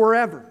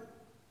forever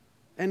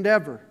and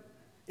ever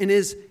and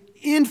is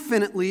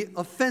infinitely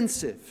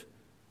offensive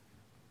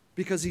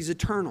because He's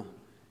eternal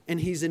and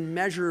He's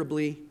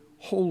immeasurably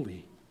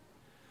holy.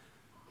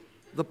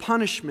 The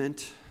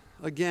punishment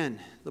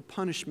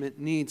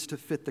needs to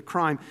fit the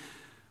crime,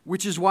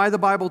 which is why the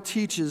Bible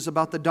teaches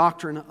about the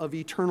doctrine of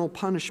eternal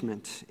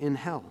punishment in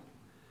hell.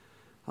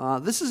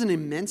 This is an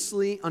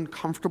immensely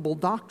uncomfortable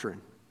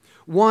doctrine.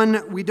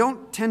 One we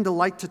don't tend to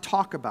like to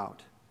talk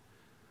about.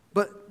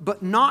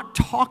 But not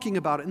talking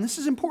about it, and this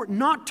is important,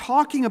 not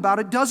talking about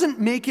it doesn't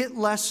make it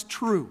less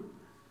true.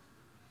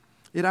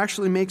 It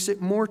actually makes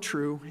it more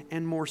true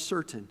and more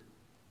certain.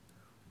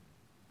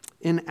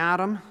 In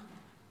Adam,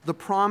 the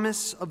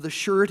promise of the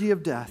surety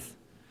of death,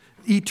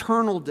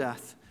 eternal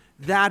death,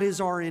 that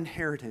is our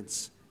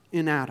inheritance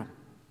in Adam.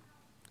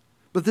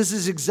 But this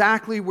is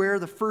exactly where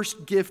the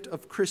first gift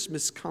of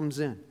Christmas comes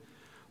in.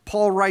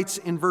 Paul writes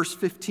in verse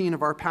 15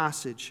 of our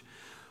passage,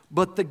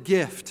 but the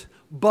gift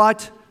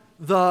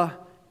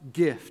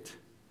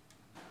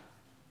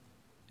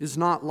is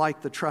not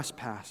like the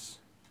trespass.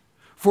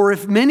 For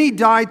if many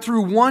died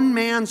through one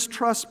man's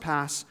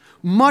trespass,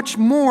 much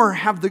more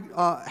have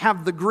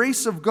the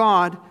grace of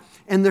God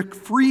and the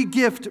free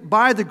gift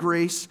by the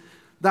grace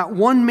that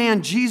one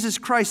man, Jesus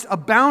Christ,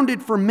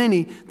 abounded for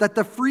many, that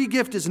the free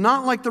gift is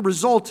not like the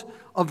result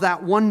of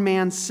that one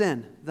man's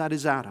sin, that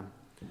is Adam.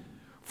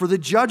 For the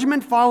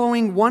judgment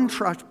following one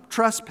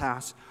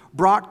trespass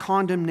brought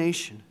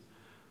condemnation,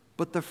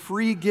 but the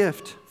free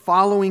gift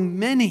following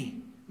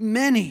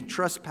many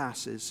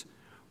trespasses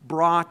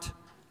brought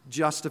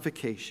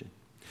justification.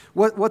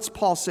 What's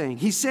Paul saying?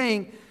 He's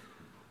saying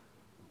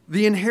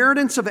the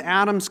inheritance of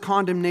Adam's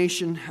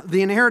condemnation,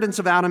 the inheritance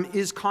of Adam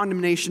is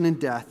condemnation and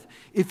death.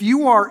 If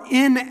you are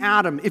in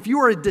Adam, if you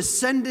are a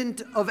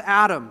descendant of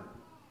Adam,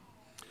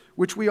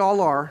 which we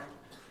all are,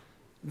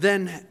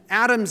 then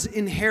Adam's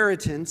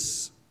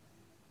inheritance,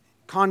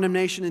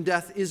 condemnation and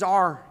death, is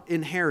our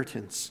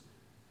inheritance.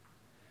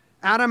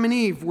 Adam and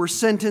Eve were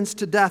sentenced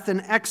to death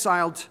and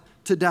exiled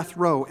to death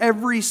row.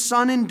 Every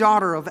son and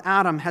daughter of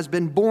Adam has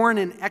been born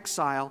in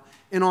exile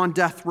and on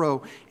death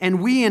row.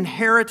 And we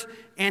inherit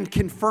and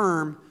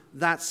confirm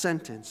that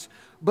sentence.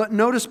 But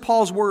notice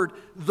Paul's word,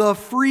 the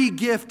free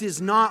gift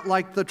is not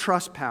like the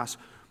trespass.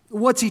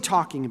 What's he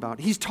talking about?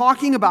 He's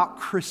talking about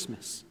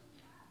Christmas.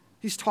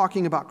 He's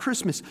talking about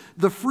Christmas.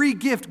 The free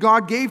gift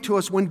God gave to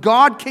us when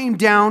God came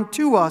down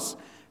to us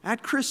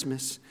at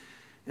Christmas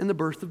in the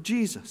birth of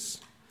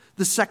Jesus.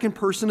 The second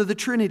person of the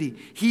Trinity.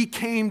 He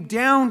came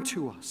down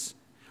to us,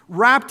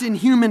 wrapped in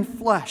human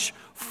flesh,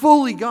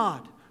 fully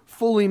God,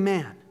 fully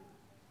man.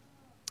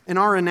 In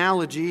our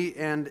analogy,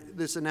 and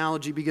this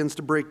analogy begins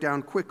to break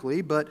down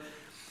quickly, but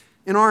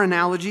in our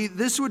analogy,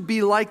 this would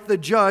be like the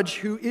judge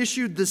who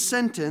issued the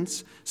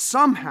sentence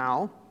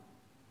somehow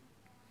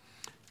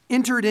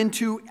entered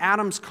into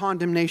Adam's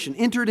condemnation,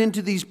 entered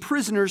into these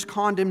prisoners'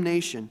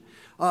 condemnation,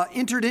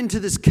 entered into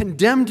this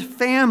condemned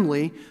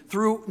family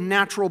through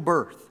natural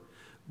birth,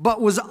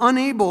 but was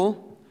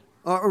able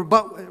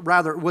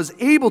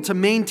to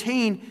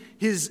maintain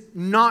his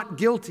not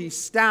guilty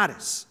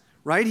status,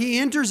 right? He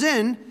enters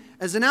in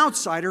as an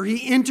outsider.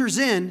 He enters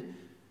in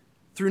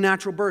through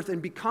natural birth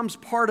and becomes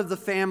part of the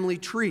family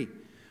tree,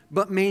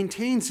 but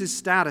maintains his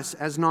status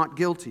as not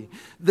guilty.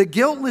 The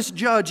guiltless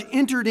judge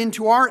entered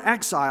into our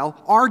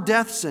exile, our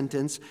death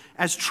sentence,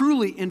 as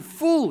truly and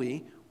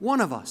fully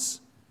one of us,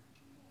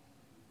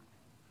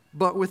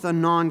 but with a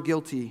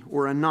non-guilty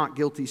or a not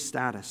guilty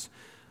status.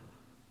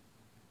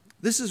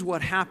 This is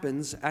what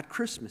happens at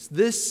Christmas.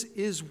 This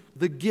is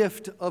the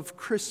gift of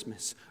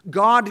Christmas.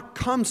 God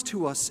comes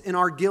to us in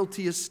our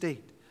guilty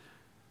estate.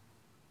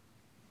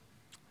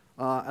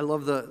 I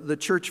love the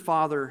church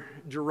father,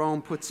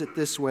 Jerome, puts it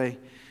this way.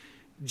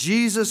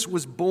 Jesus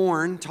was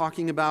born,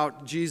 talking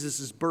about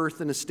Jesus'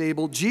 birth in a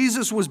stable.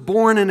 Jesus was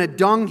born in a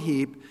dung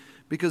heap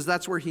because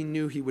that's where he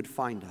knew he would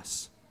find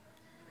us.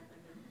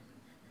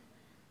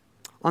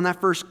 On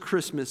that first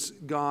Christmas,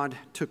 God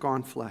took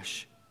on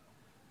flesh.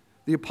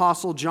 The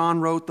Apostle John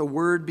wrote, "The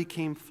Word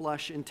became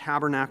flesh and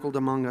tabernacled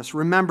among us."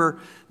 Remember,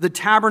 the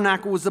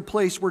tabernacle was the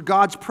place where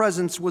God's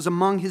presence was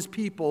among His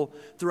people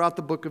throughout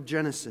the book of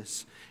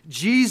Genesis.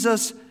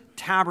 Jesus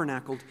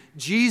tabernacled.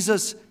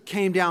 Jesus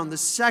came down. The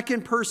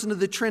second person of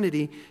the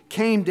Trinity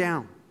came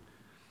down.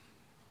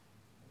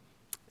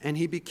 and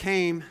he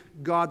became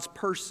God's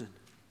person.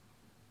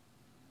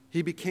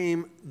 He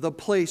became the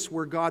place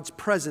where God's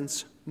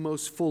presence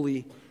most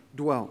fully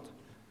dwelt.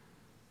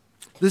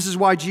 This is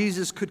why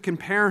Jesus could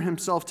compare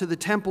himself to the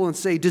temple and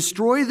say,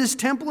 "Destroy this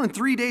temple, and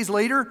 3 days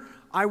later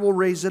I will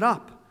raise it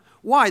up."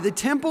 Why? The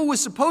temple was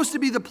supposed to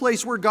be the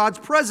place where God's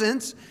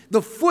presence,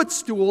 the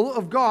footstool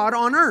of God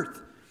on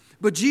earth.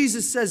 But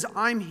Jesus says,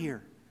 "I'm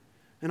here,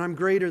 and I'm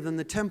greater than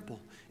the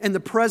temple. And the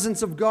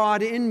presence of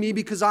God in me,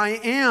 because I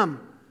am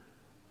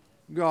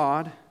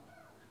God,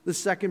 the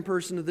second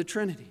person of the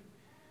Trinity.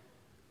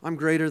 I'm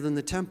greater than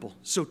the temple.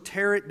 So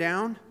tear it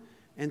down,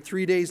 and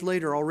 3 days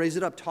later I'll raise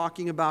it up,"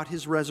 talking about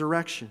his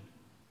resurrection.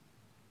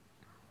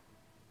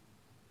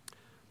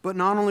 But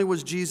not only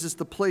was Jesus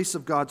the place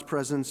of God's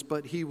presence,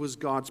 but he was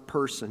God's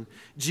person.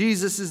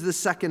 Jesus is the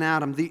second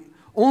Adam.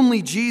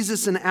 Only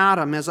Jesus and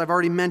Adam, as I've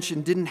already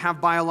mentioned, didn't have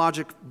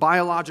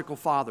biological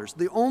fathers.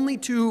 The only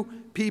two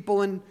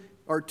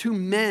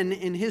men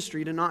in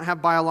history to not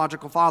have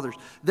biological fathers.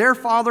 Their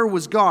father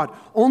was God.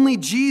 Only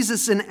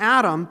Jesus and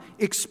Adam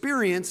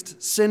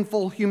experienced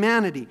sinful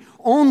humanity.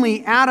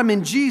 Only Adam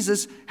and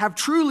Jesus have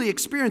truly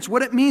experienced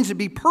what it means to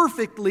be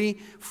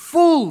perfectly,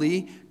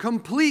 fully,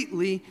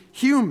 completely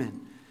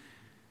human,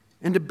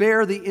 and to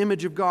bear the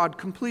image of God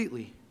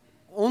completely.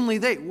 Only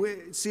they.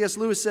 C.S.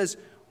 Lewis says,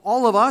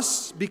 all of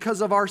us,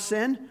 because of our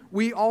sin,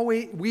 we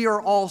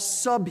are all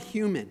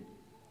subhuman.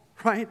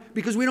 Right?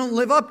 Because we don't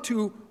live up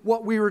to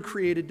what we were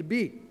created to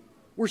be.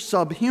 We're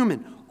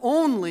subhuman.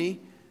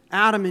 Only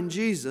Adam and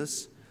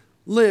Jesus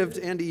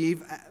and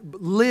Eve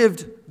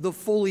lived the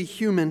fully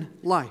human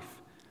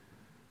life.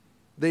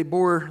 They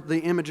bore the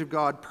image of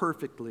God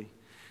perfectly.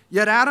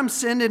 Yet Adam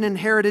sinned and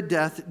inherited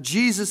death.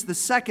 Jesus, the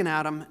second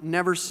Adam,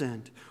 never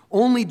sinned.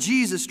 Only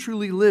Jesus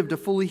truly lived a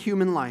fully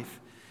human life,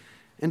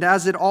 and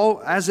as it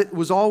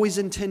was always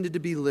intended to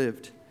be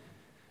lived,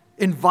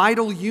 in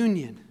vital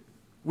union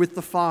with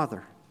the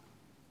Father.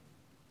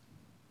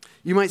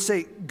 You might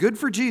say, good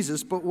for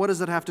Jesus, but what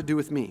does it have to do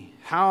with me?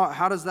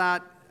 How does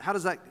that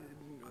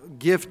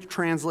gift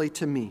translate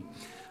to me?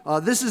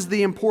 This is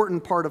the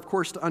important part, of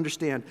course, to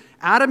understand.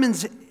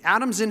 Adam's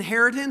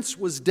inheritance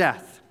was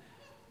death.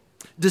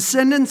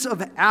 Descendants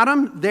of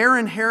Adam, their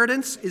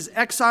inheritance is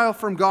exile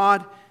from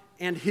God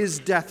and his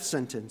death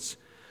sentence.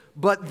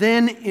 But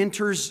then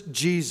enters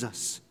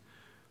Jesus,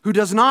 who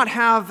does not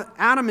have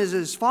Adam as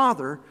his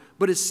father,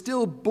 but is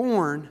still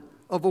born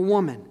of a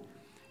woman,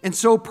 and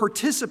so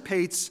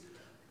participates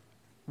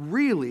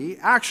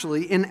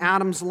actually in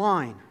Adam's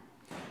line.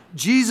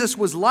 Jesus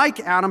was like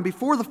Adam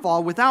before the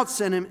fall, without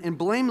sin and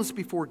blameless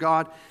before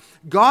God.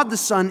 God the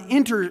Son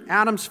entered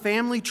Adam's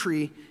family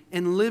tree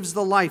and lives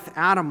the life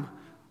Adam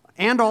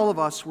and all of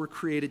us were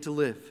created to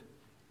live.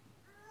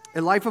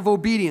 A life of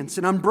obedience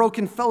and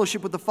unbroken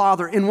fellowship with the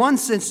Father. In one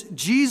sense,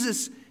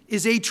 Jesus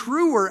is a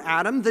truer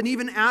Adam than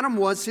even Adam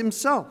was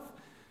himself.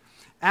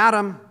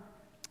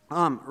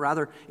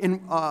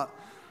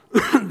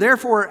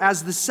 Therefore,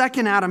 as the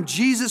second Adam,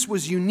 Jesus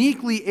was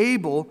uniquely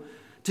able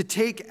to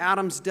take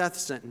Adam's death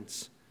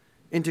sentence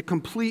and to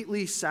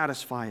completely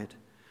satisfy it.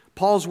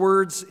 Paul's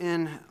words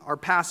in our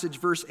passage,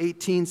 verse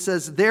 18,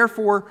 says,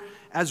 "Therefore,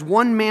 as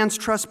one man's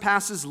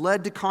trespasses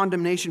led to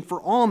condemnation for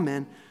all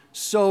men,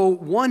 so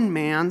one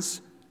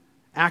man's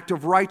act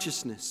of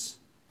righteousness,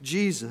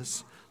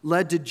 Jesus,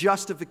 led to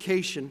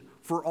justification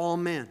for all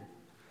men."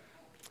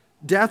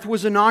 Death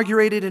was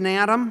inaugurated in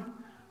Adam,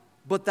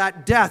 but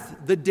that death,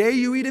 the day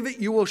you eat of it,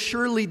 you will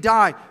surely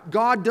die.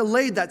 God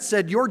delayed that,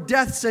 said, your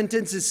death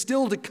sentence is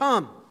still to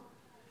come.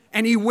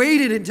 And he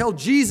waited until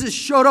Jesus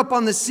showed up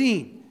on the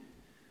scene.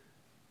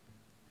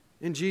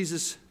 And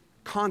Jesus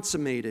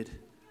consummated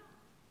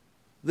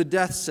the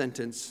death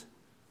sentence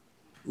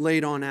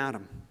laid on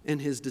Adam and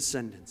his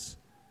descendants.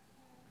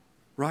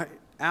 Right?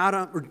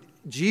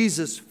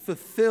 Jesus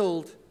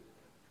fulfilled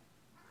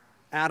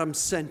Adam's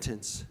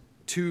sentence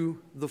to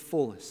the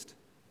fullest.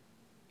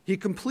 He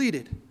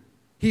completed.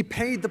 He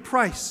paid the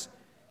price.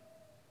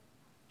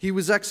 He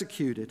was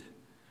executed,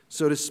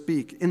 so to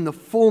speak, in the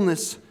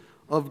fullness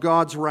of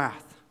God's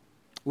wrath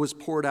was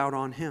poured out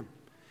on him.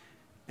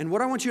 And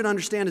what I want you to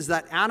understand is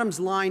that Adam's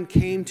line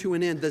came to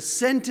an end. The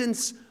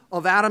sentence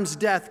of Adam's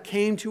death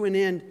came to an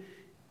end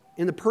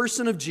in the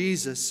person of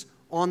Jesus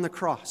on the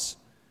cross.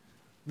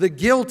 The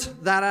guilt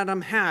that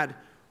Adam had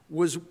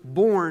was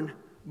borne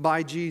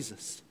by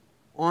Jesus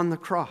on the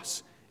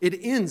cross. It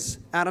ends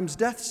Adam's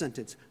death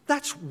sentence.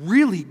 That's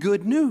really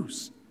good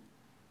news.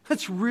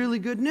 That's really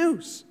good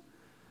news.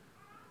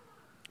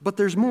 But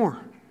there's more.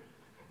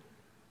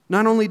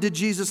 Not only did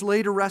Jesus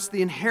lay to rest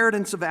the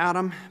inheritance of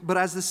Adam, but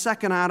as the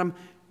second Adam,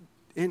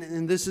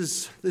 and this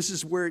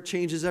is where it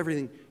changes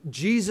everything,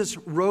 Jesus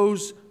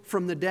rose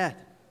from the dead.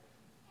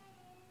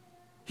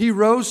 He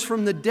rose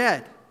from the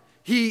dead.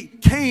 He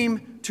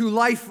came to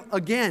life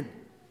again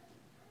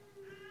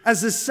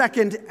as the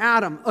second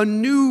Adam, a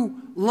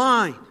new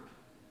line,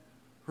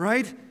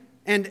 right?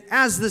 And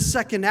as the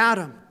second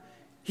Adam,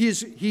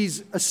 he's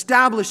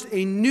established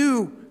a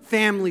new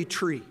family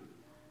tree,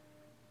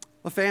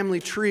 a family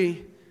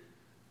tree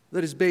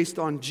that is based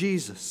on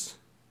Jesus,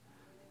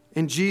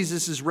 and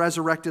Jesus'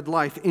 resurrected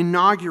life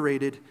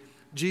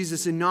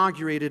Jesus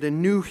inaugurated a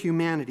new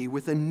humanity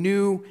with a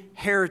new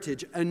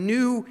heritage, a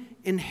new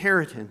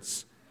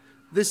inheritance.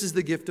 This is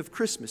the gift of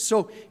Christmas.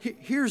 So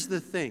here's the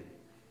thing,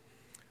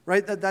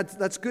 right?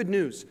 That's good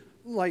news.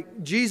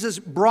 Like Jesus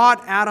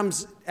brought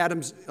Adam's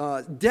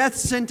death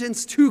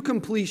sentence to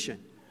completion.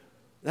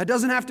 That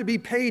doesn't have to be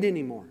paid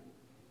anymore.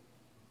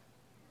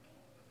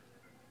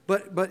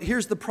 But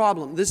here's the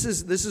problem. This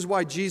is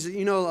why Jesus,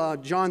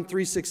 John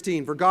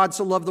 3:16, for God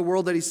so loved the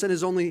world that he sent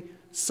his only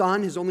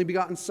Son, his only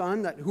begotten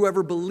Son, that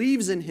whoever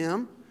believes in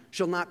him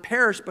shall not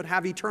perish but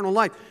have eternal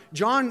life.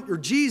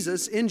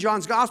 Jesus in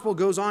John's gospel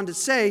goes on to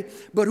say,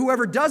 but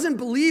whoever doesn't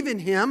believe in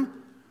him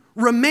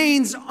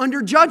remains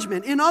under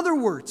judgment. In other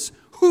words,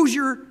 who's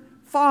your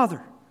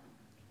father?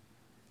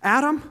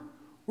 Adam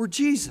or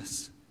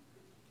Jesus?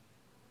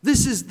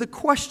 This is the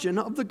question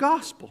of the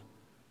gospel.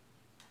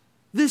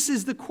 This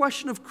is the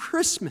question of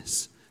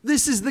Christmas.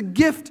 This is the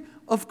gift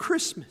of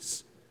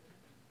Christmas.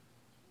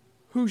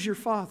 Who's your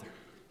father?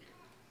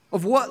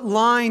 Of what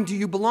line do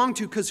you belong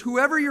to? Because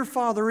whoever your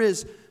father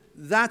is,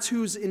 that's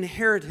whose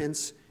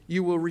inheritance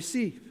you will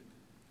receive.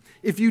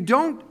 If you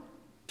don't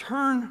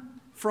turn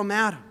from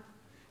Adam,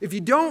 if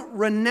you don't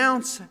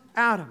renounce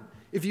Adam,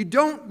 if you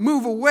don't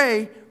move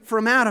away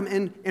from Adam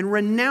and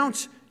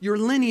renounce your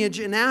lineage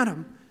in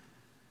Adam,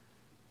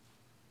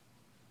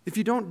 if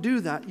you don't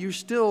do that, you're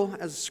still,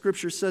 as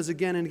Scripture says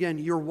again and again,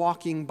 you're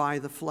walking by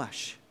the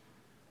flesh.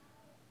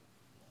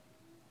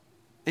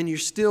 And you're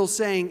still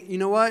saying, you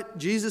know what?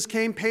 Jesus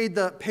came, paid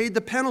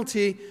the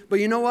penalty, but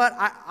you know what?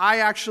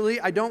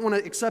 I don't want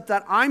to accept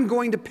that. I'm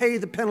going to pay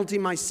the penalty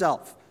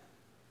myself.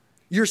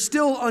 You're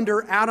still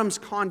under Adam's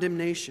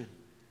condemnation.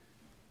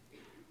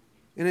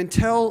 And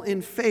until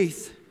in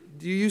faith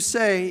do you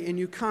say, and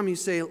you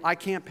say, I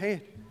can't pay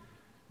it.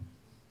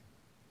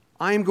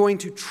 I am going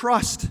to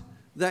trust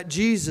that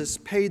Jesus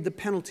paid the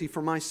penalty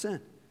for my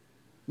sin.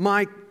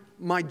 My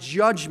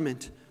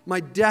judgment, my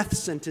death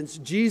sentence,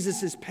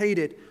 Jesus has paid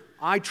it.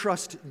 I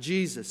trust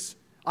Jesus.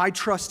 I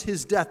trust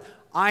his death.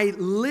 I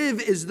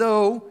live as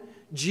though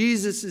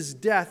Jesus'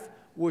 death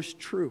was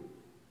true.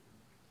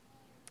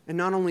 And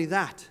not only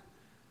that,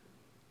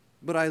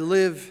 but I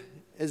live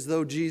as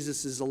though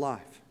Jesus is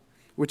alive.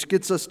 Which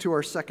gets us to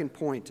our second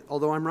point.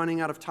 Although I'm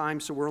running out of time,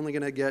 so we're only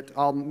going to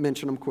I'll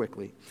mention them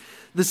quickly.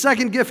 The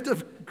second gift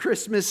of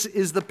Christmas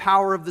is the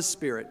power of the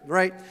Spirit,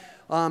 right?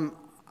 I'm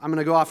going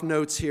to go off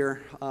notes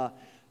here.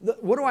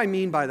 What do I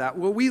mean by that?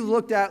 Well, we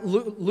looked at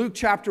Luke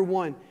chapter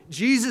 1.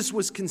 Jesus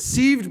was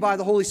conceived by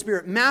the Holy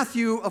Spirit.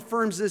 Matthew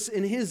affirms this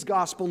in his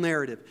gospel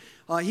narrative.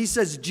 He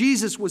says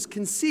Jesus was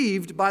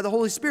conceived by the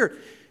Holy Spirit.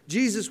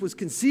 Jesus was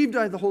conceived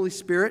by the Holy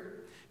Spirit.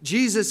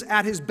 Jesus,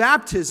 at his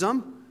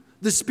baptism,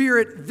 the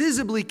Spirit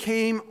visibly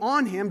came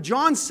on him.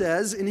 John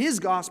says in his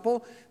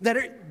gospel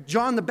that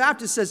John the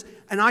Baptist says,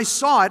 and I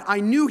saw it,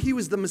 I knew he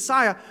was the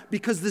Messiah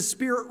because the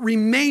Spirit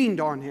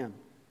remained on him.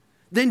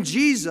 Then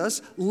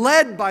Jesus,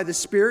 led by the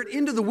Spirit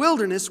into the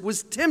wilderness,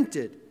 was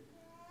tempted.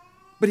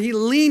 But he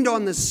leaned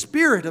on the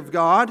Spirit of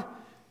God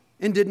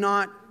and did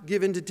not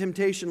give in to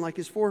temptation like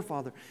his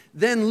forefather.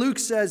 Then Luke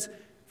says,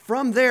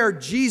 from there,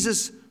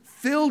 Jesus,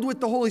 filled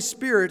with the Holy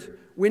Spirit,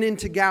 went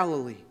into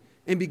Galilee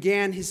and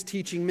began his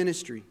teaching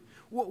ministry.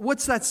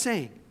 What's that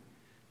saying?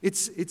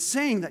 It's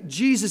saying that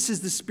Jesus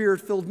is the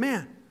Spirit-filled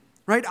man,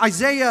 right?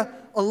 Isaiah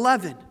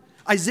 11,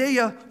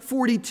 Isaiah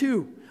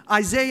 42,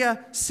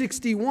 Isaiah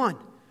 61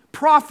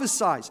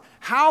 prophesies.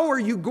 How are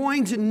you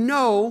going to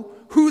know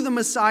who the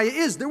Messiah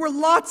is? There were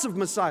lots of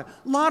Messiah,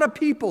 a lot of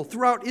people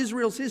throughout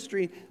Israel's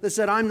history that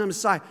said, I'm the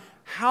Messiah.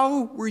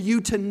 How were you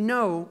to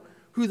know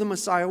who the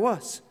Messiah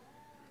was?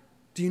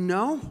 Do you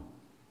know?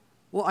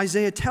 Well,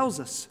 Isaiah tells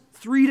us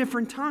 3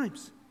 different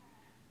times.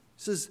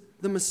 He says,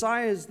 the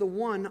Messiah is the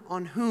one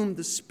on whom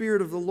the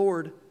Spirit of the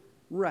Lord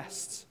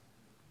rests.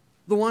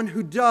 The one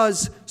who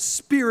does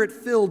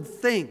Spirit-filled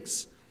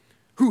things,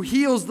 who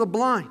heals the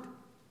blind,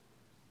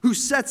 who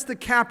sets the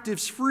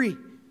captives free,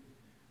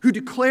 who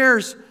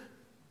declares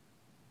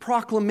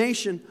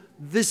proclamation,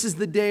 this is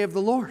the day of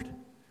the Lord.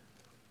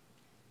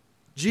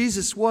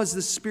 Jesus was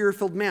the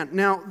Spirit-filled man.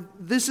 Now,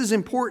 this is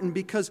important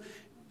because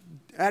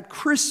at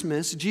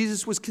Christmas,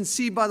 Jesus was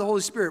conceived by the Holy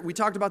Spirit. We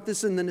talked about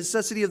this in the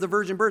necessity of the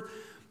virgin birth.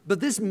 But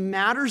this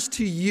matters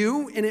to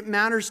you and it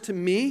matters to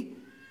me.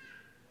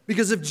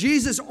 Because if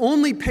Jesus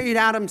only paid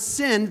Adam's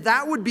sin,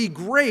 that would be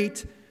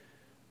great,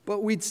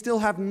 but we'd still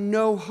have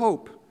no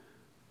hope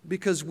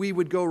because we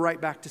would go right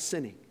back to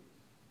sinning.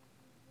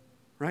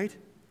 Right?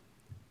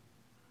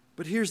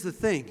 But here's the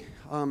thing.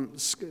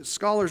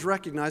 Scholars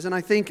recognize, and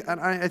I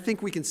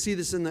think we can see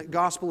this in the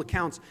gospel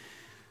accounts,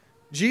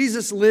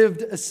 Jesus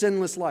lived a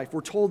sinless life.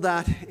 We're told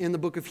that in the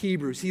book of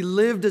Hebrews. He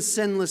lived a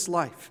sinless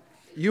life.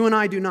 You and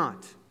I do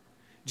not.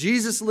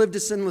 Jesus lived a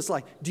sinless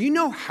life. Do you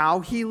know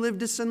how he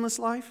lived a sinless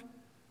life?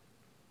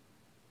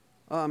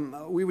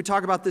 We would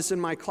talk about this in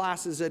my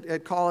classes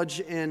at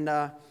college, and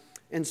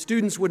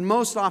students would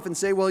most often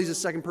say, well, he's the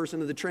second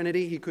person of the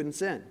Trinity. He couldn't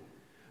sin.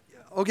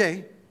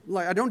 Okay,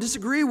 I don't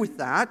disagree with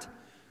that,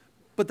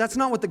 But that's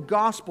not what the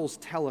Gospels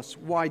tell us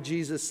why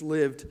Jesus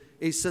lived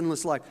a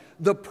sinless life.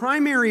 The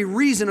primary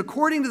reason,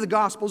 according to the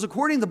Gospels,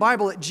 according to the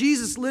Bible, that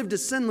Jesus lived a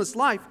sinless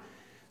life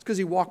is because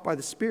he walked by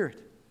the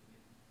Spirit.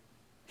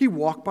 He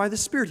walked by the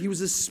Spirit. He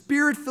was a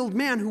Spirit-filled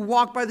man who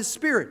walked by the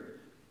Spirit.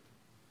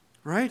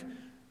 Right?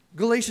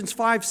 Galatians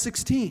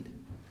 5:16.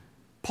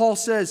 Paul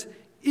says,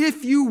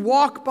 if you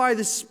walk by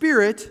the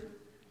Spirit,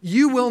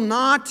 you will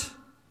not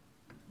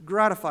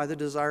gratify the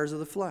desires of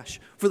the flesh.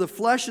 For the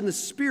flesh and the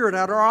Spirit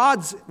are at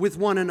odds with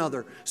one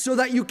another, so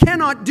that you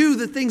cannot do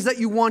the things that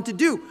you want to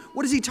do.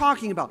 What is he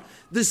talking about?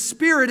 The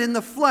Spirit and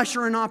the flesh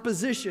are in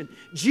opposition.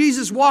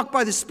 Jesus walked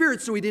by the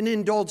Spirit, so he didn't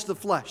indulge the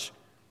flesh.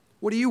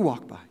 What do you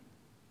walk by?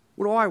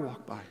 What do I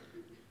walk by?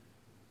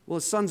 Well,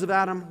 as sons of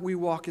Adam, we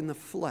walk in the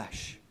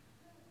flesh.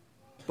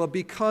 But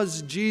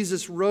because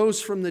Jesus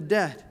rose from the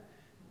dead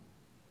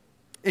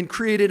and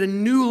created a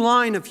new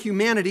line of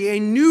humanity, a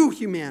new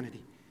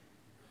humanity,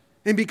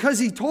 and because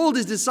he told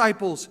his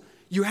disciples,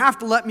 you have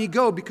to let me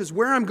go because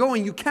where I'm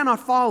going you cannot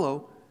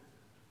follow,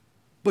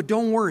 but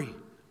don't worry,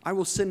 I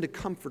will send a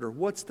comforter.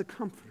 What's the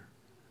comforter?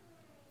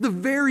 The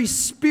very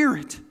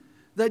Spirit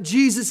that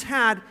Jesus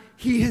had,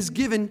 he has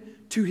given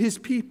to his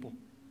people,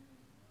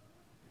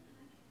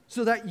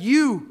 so that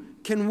you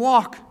can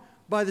walk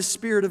by the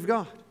Spirit of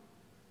God.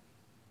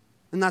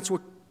 And that's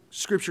what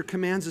Scripture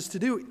commands us to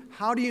do.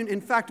 How do you, in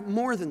fact,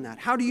 more than that,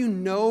 how do you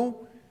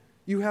know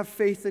you have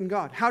faith in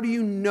God? How do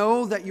you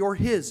know that you're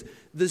his?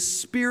 The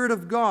Spirit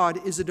of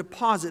God is a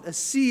deposit, a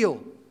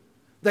seal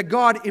that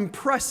God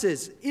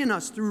impresses in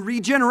us through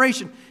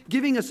regeneration,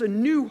 giving us a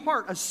new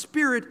heart, a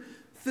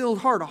Spirit-filled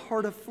heart, a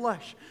heart of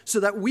flesh, so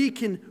that we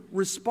can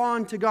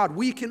respond to God.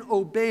 We can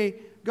obey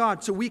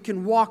God, so we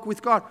can walk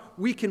with God.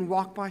 We can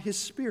walk by his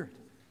Spirit,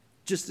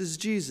 just as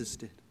Jesus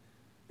did,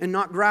 and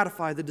not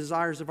gratify the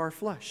desires of our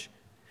flesh.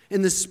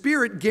 And the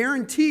Spirit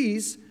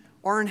guarantees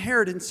our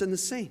inheritance in the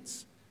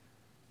saints.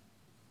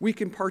 We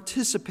can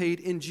participate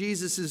in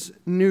Jesus'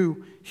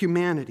 new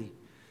humanity.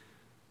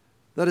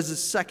 That is the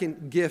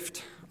second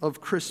gift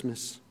of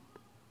Christmas.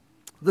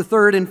 The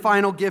third and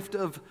final gift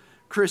of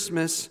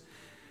Christmas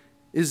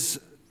is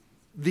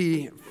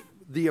the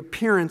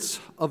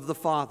appearance of the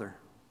Father.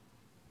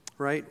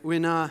 Right?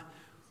 When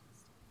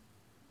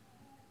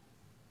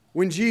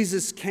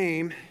Jesus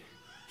came,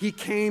 he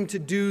came to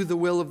do the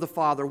will of the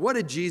Father. What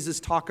did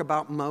Jesus talk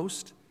about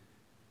most?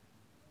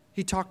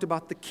 He talked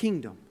about the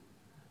kingdom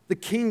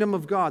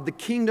of God, the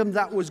kingdom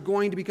that was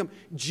going to become.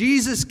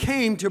 Jesus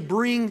came to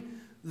bring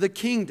the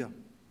kingdom.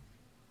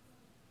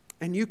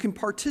 And you can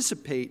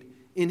participate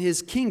in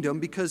his kingdom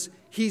because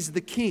he's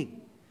the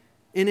king.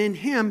 And in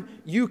him,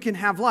 you can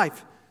have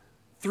life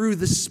through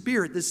the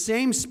Spirit. The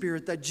same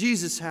Spirit that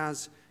Jesus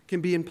has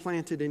can be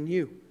implanted in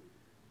you.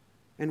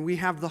 And we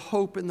have the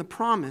hope and the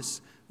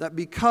promise that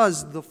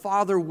because the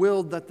Father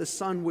willed that the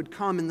Son would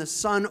come, and the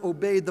Son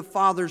obeyed the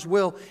Father's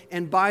will,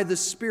 and by the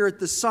Spirit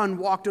the Son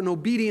walked in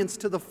obedience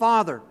to the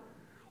Father,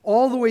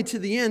 all the way to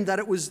the end, that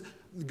it was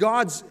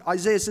God's,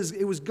 Isaiah says,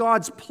 it was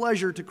God's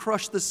pleasure to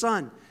crush the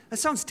Son. That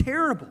sounds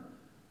terrible.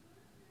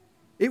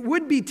 It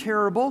would be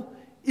terrible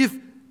if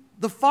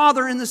the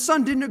Father and the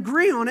Son didn't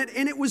agree on it,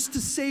 and it was to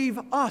save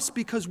us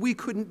because we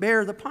couldn't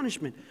bear the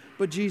punishment.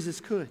 But Jesus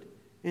could,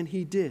 and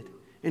he did.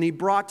 And he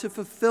brought to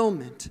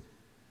fulfillment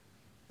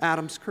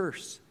Adam's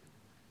curse,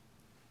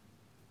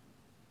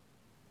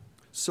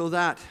 so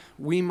that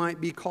we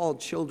might be called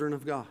children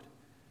of God.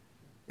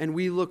 And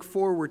we look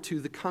forward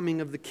to the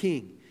coming of the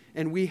King.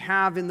 And we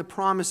have in the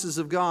promises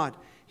of God,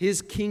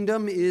 his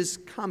kingdom is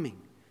coming.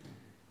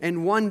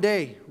 And one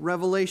day,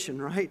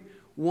 Revelation, right?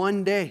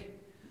 One day,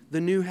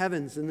 the new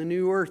heavens and the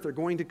new earth are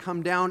going to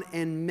come down,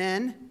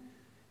 and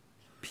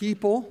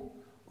people,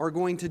 are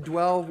going to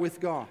dwell with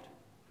God.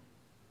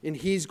 And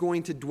he's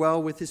going to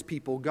dwell with his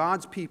people,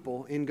 God's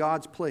people in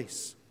God's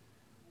place,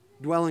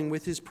 dwelling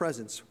with his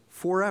presence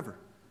forever.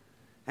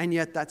 And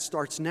yet that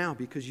starts now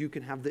because you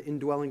can have the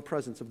indwelling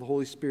presence of the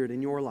Holy Spirit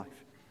in your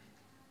life.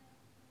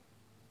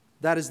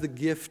 That is the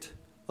gift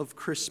of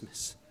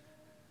Christmas.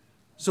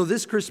 So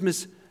this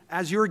Christmas,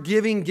 as you're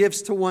giving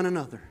gifts to one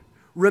another,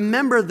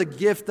 remember the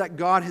gift that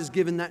God has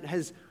given that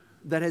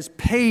has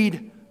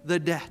paid the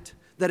debt,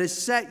 that has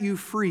set you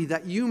free,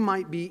 that you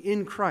might be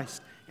in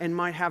Christ and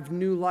might have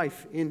new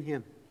life in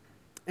him.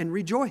 And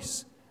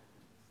rejoice.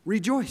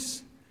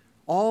 Rejoice.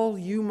 All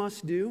you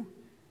must do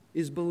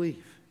is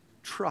believe,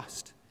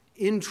 trust,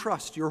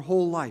 entrust your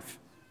whole life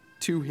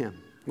to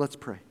him. Let's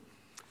pray.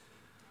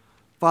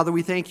 Father,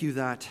 we thank you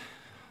that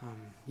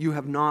you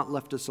have not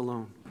left us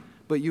alone,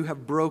 but you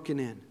have broken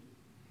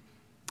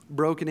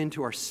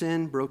into our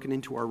sin, broken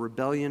into our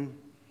rebellion.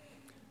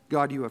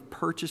 God, you have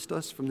purchased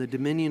us from the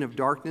dominion of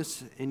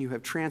darkness, and you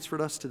have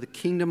transferred us to the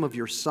kingdom of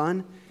your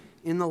Son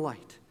in the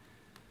light.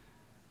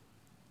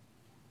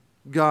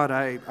 God,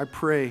 I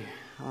pray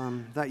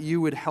that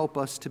you would help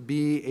us to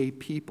be a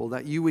people,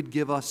 that you would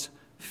give us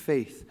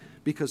faith,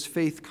 because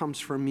faith comes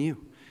from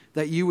you.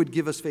 That you would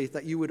give us faith,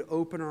 that you would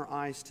open our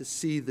eyes to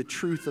see the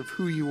truth of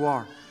who you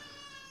are.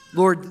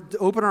 Lord,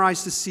 open our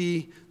eyes to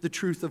see the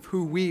truth of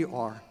who we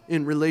are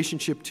in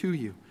relationship to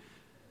you.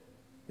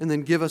 And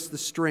then give us the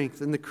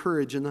strength and the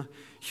courage and the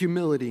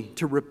humility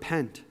to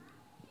repent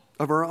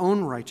of our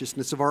own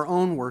righteousness, of our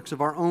own works,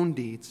 of our own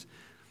deeds,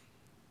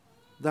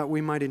 that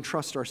we might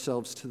entrust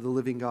ourselves to the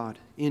living God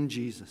in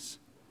Jesus.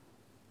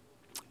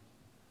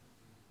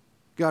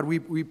 God,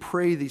 we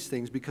pray these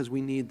things because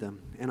we need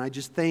them. And I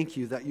just thank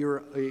you that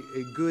you're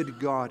a good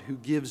God who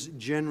gives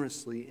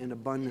generously and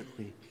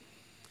abundantly.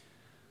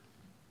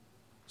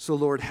 So,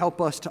 Lord,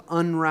 help us to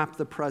unwrap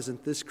the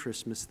present this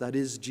Christmas, that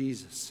is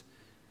Jesus,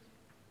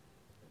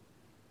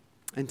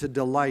 and to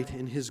delight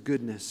in his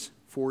goodness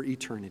for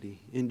eternity.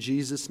 In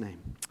Jesus' name,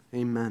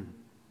 amen.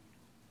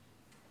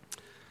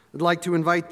 I'd like to invite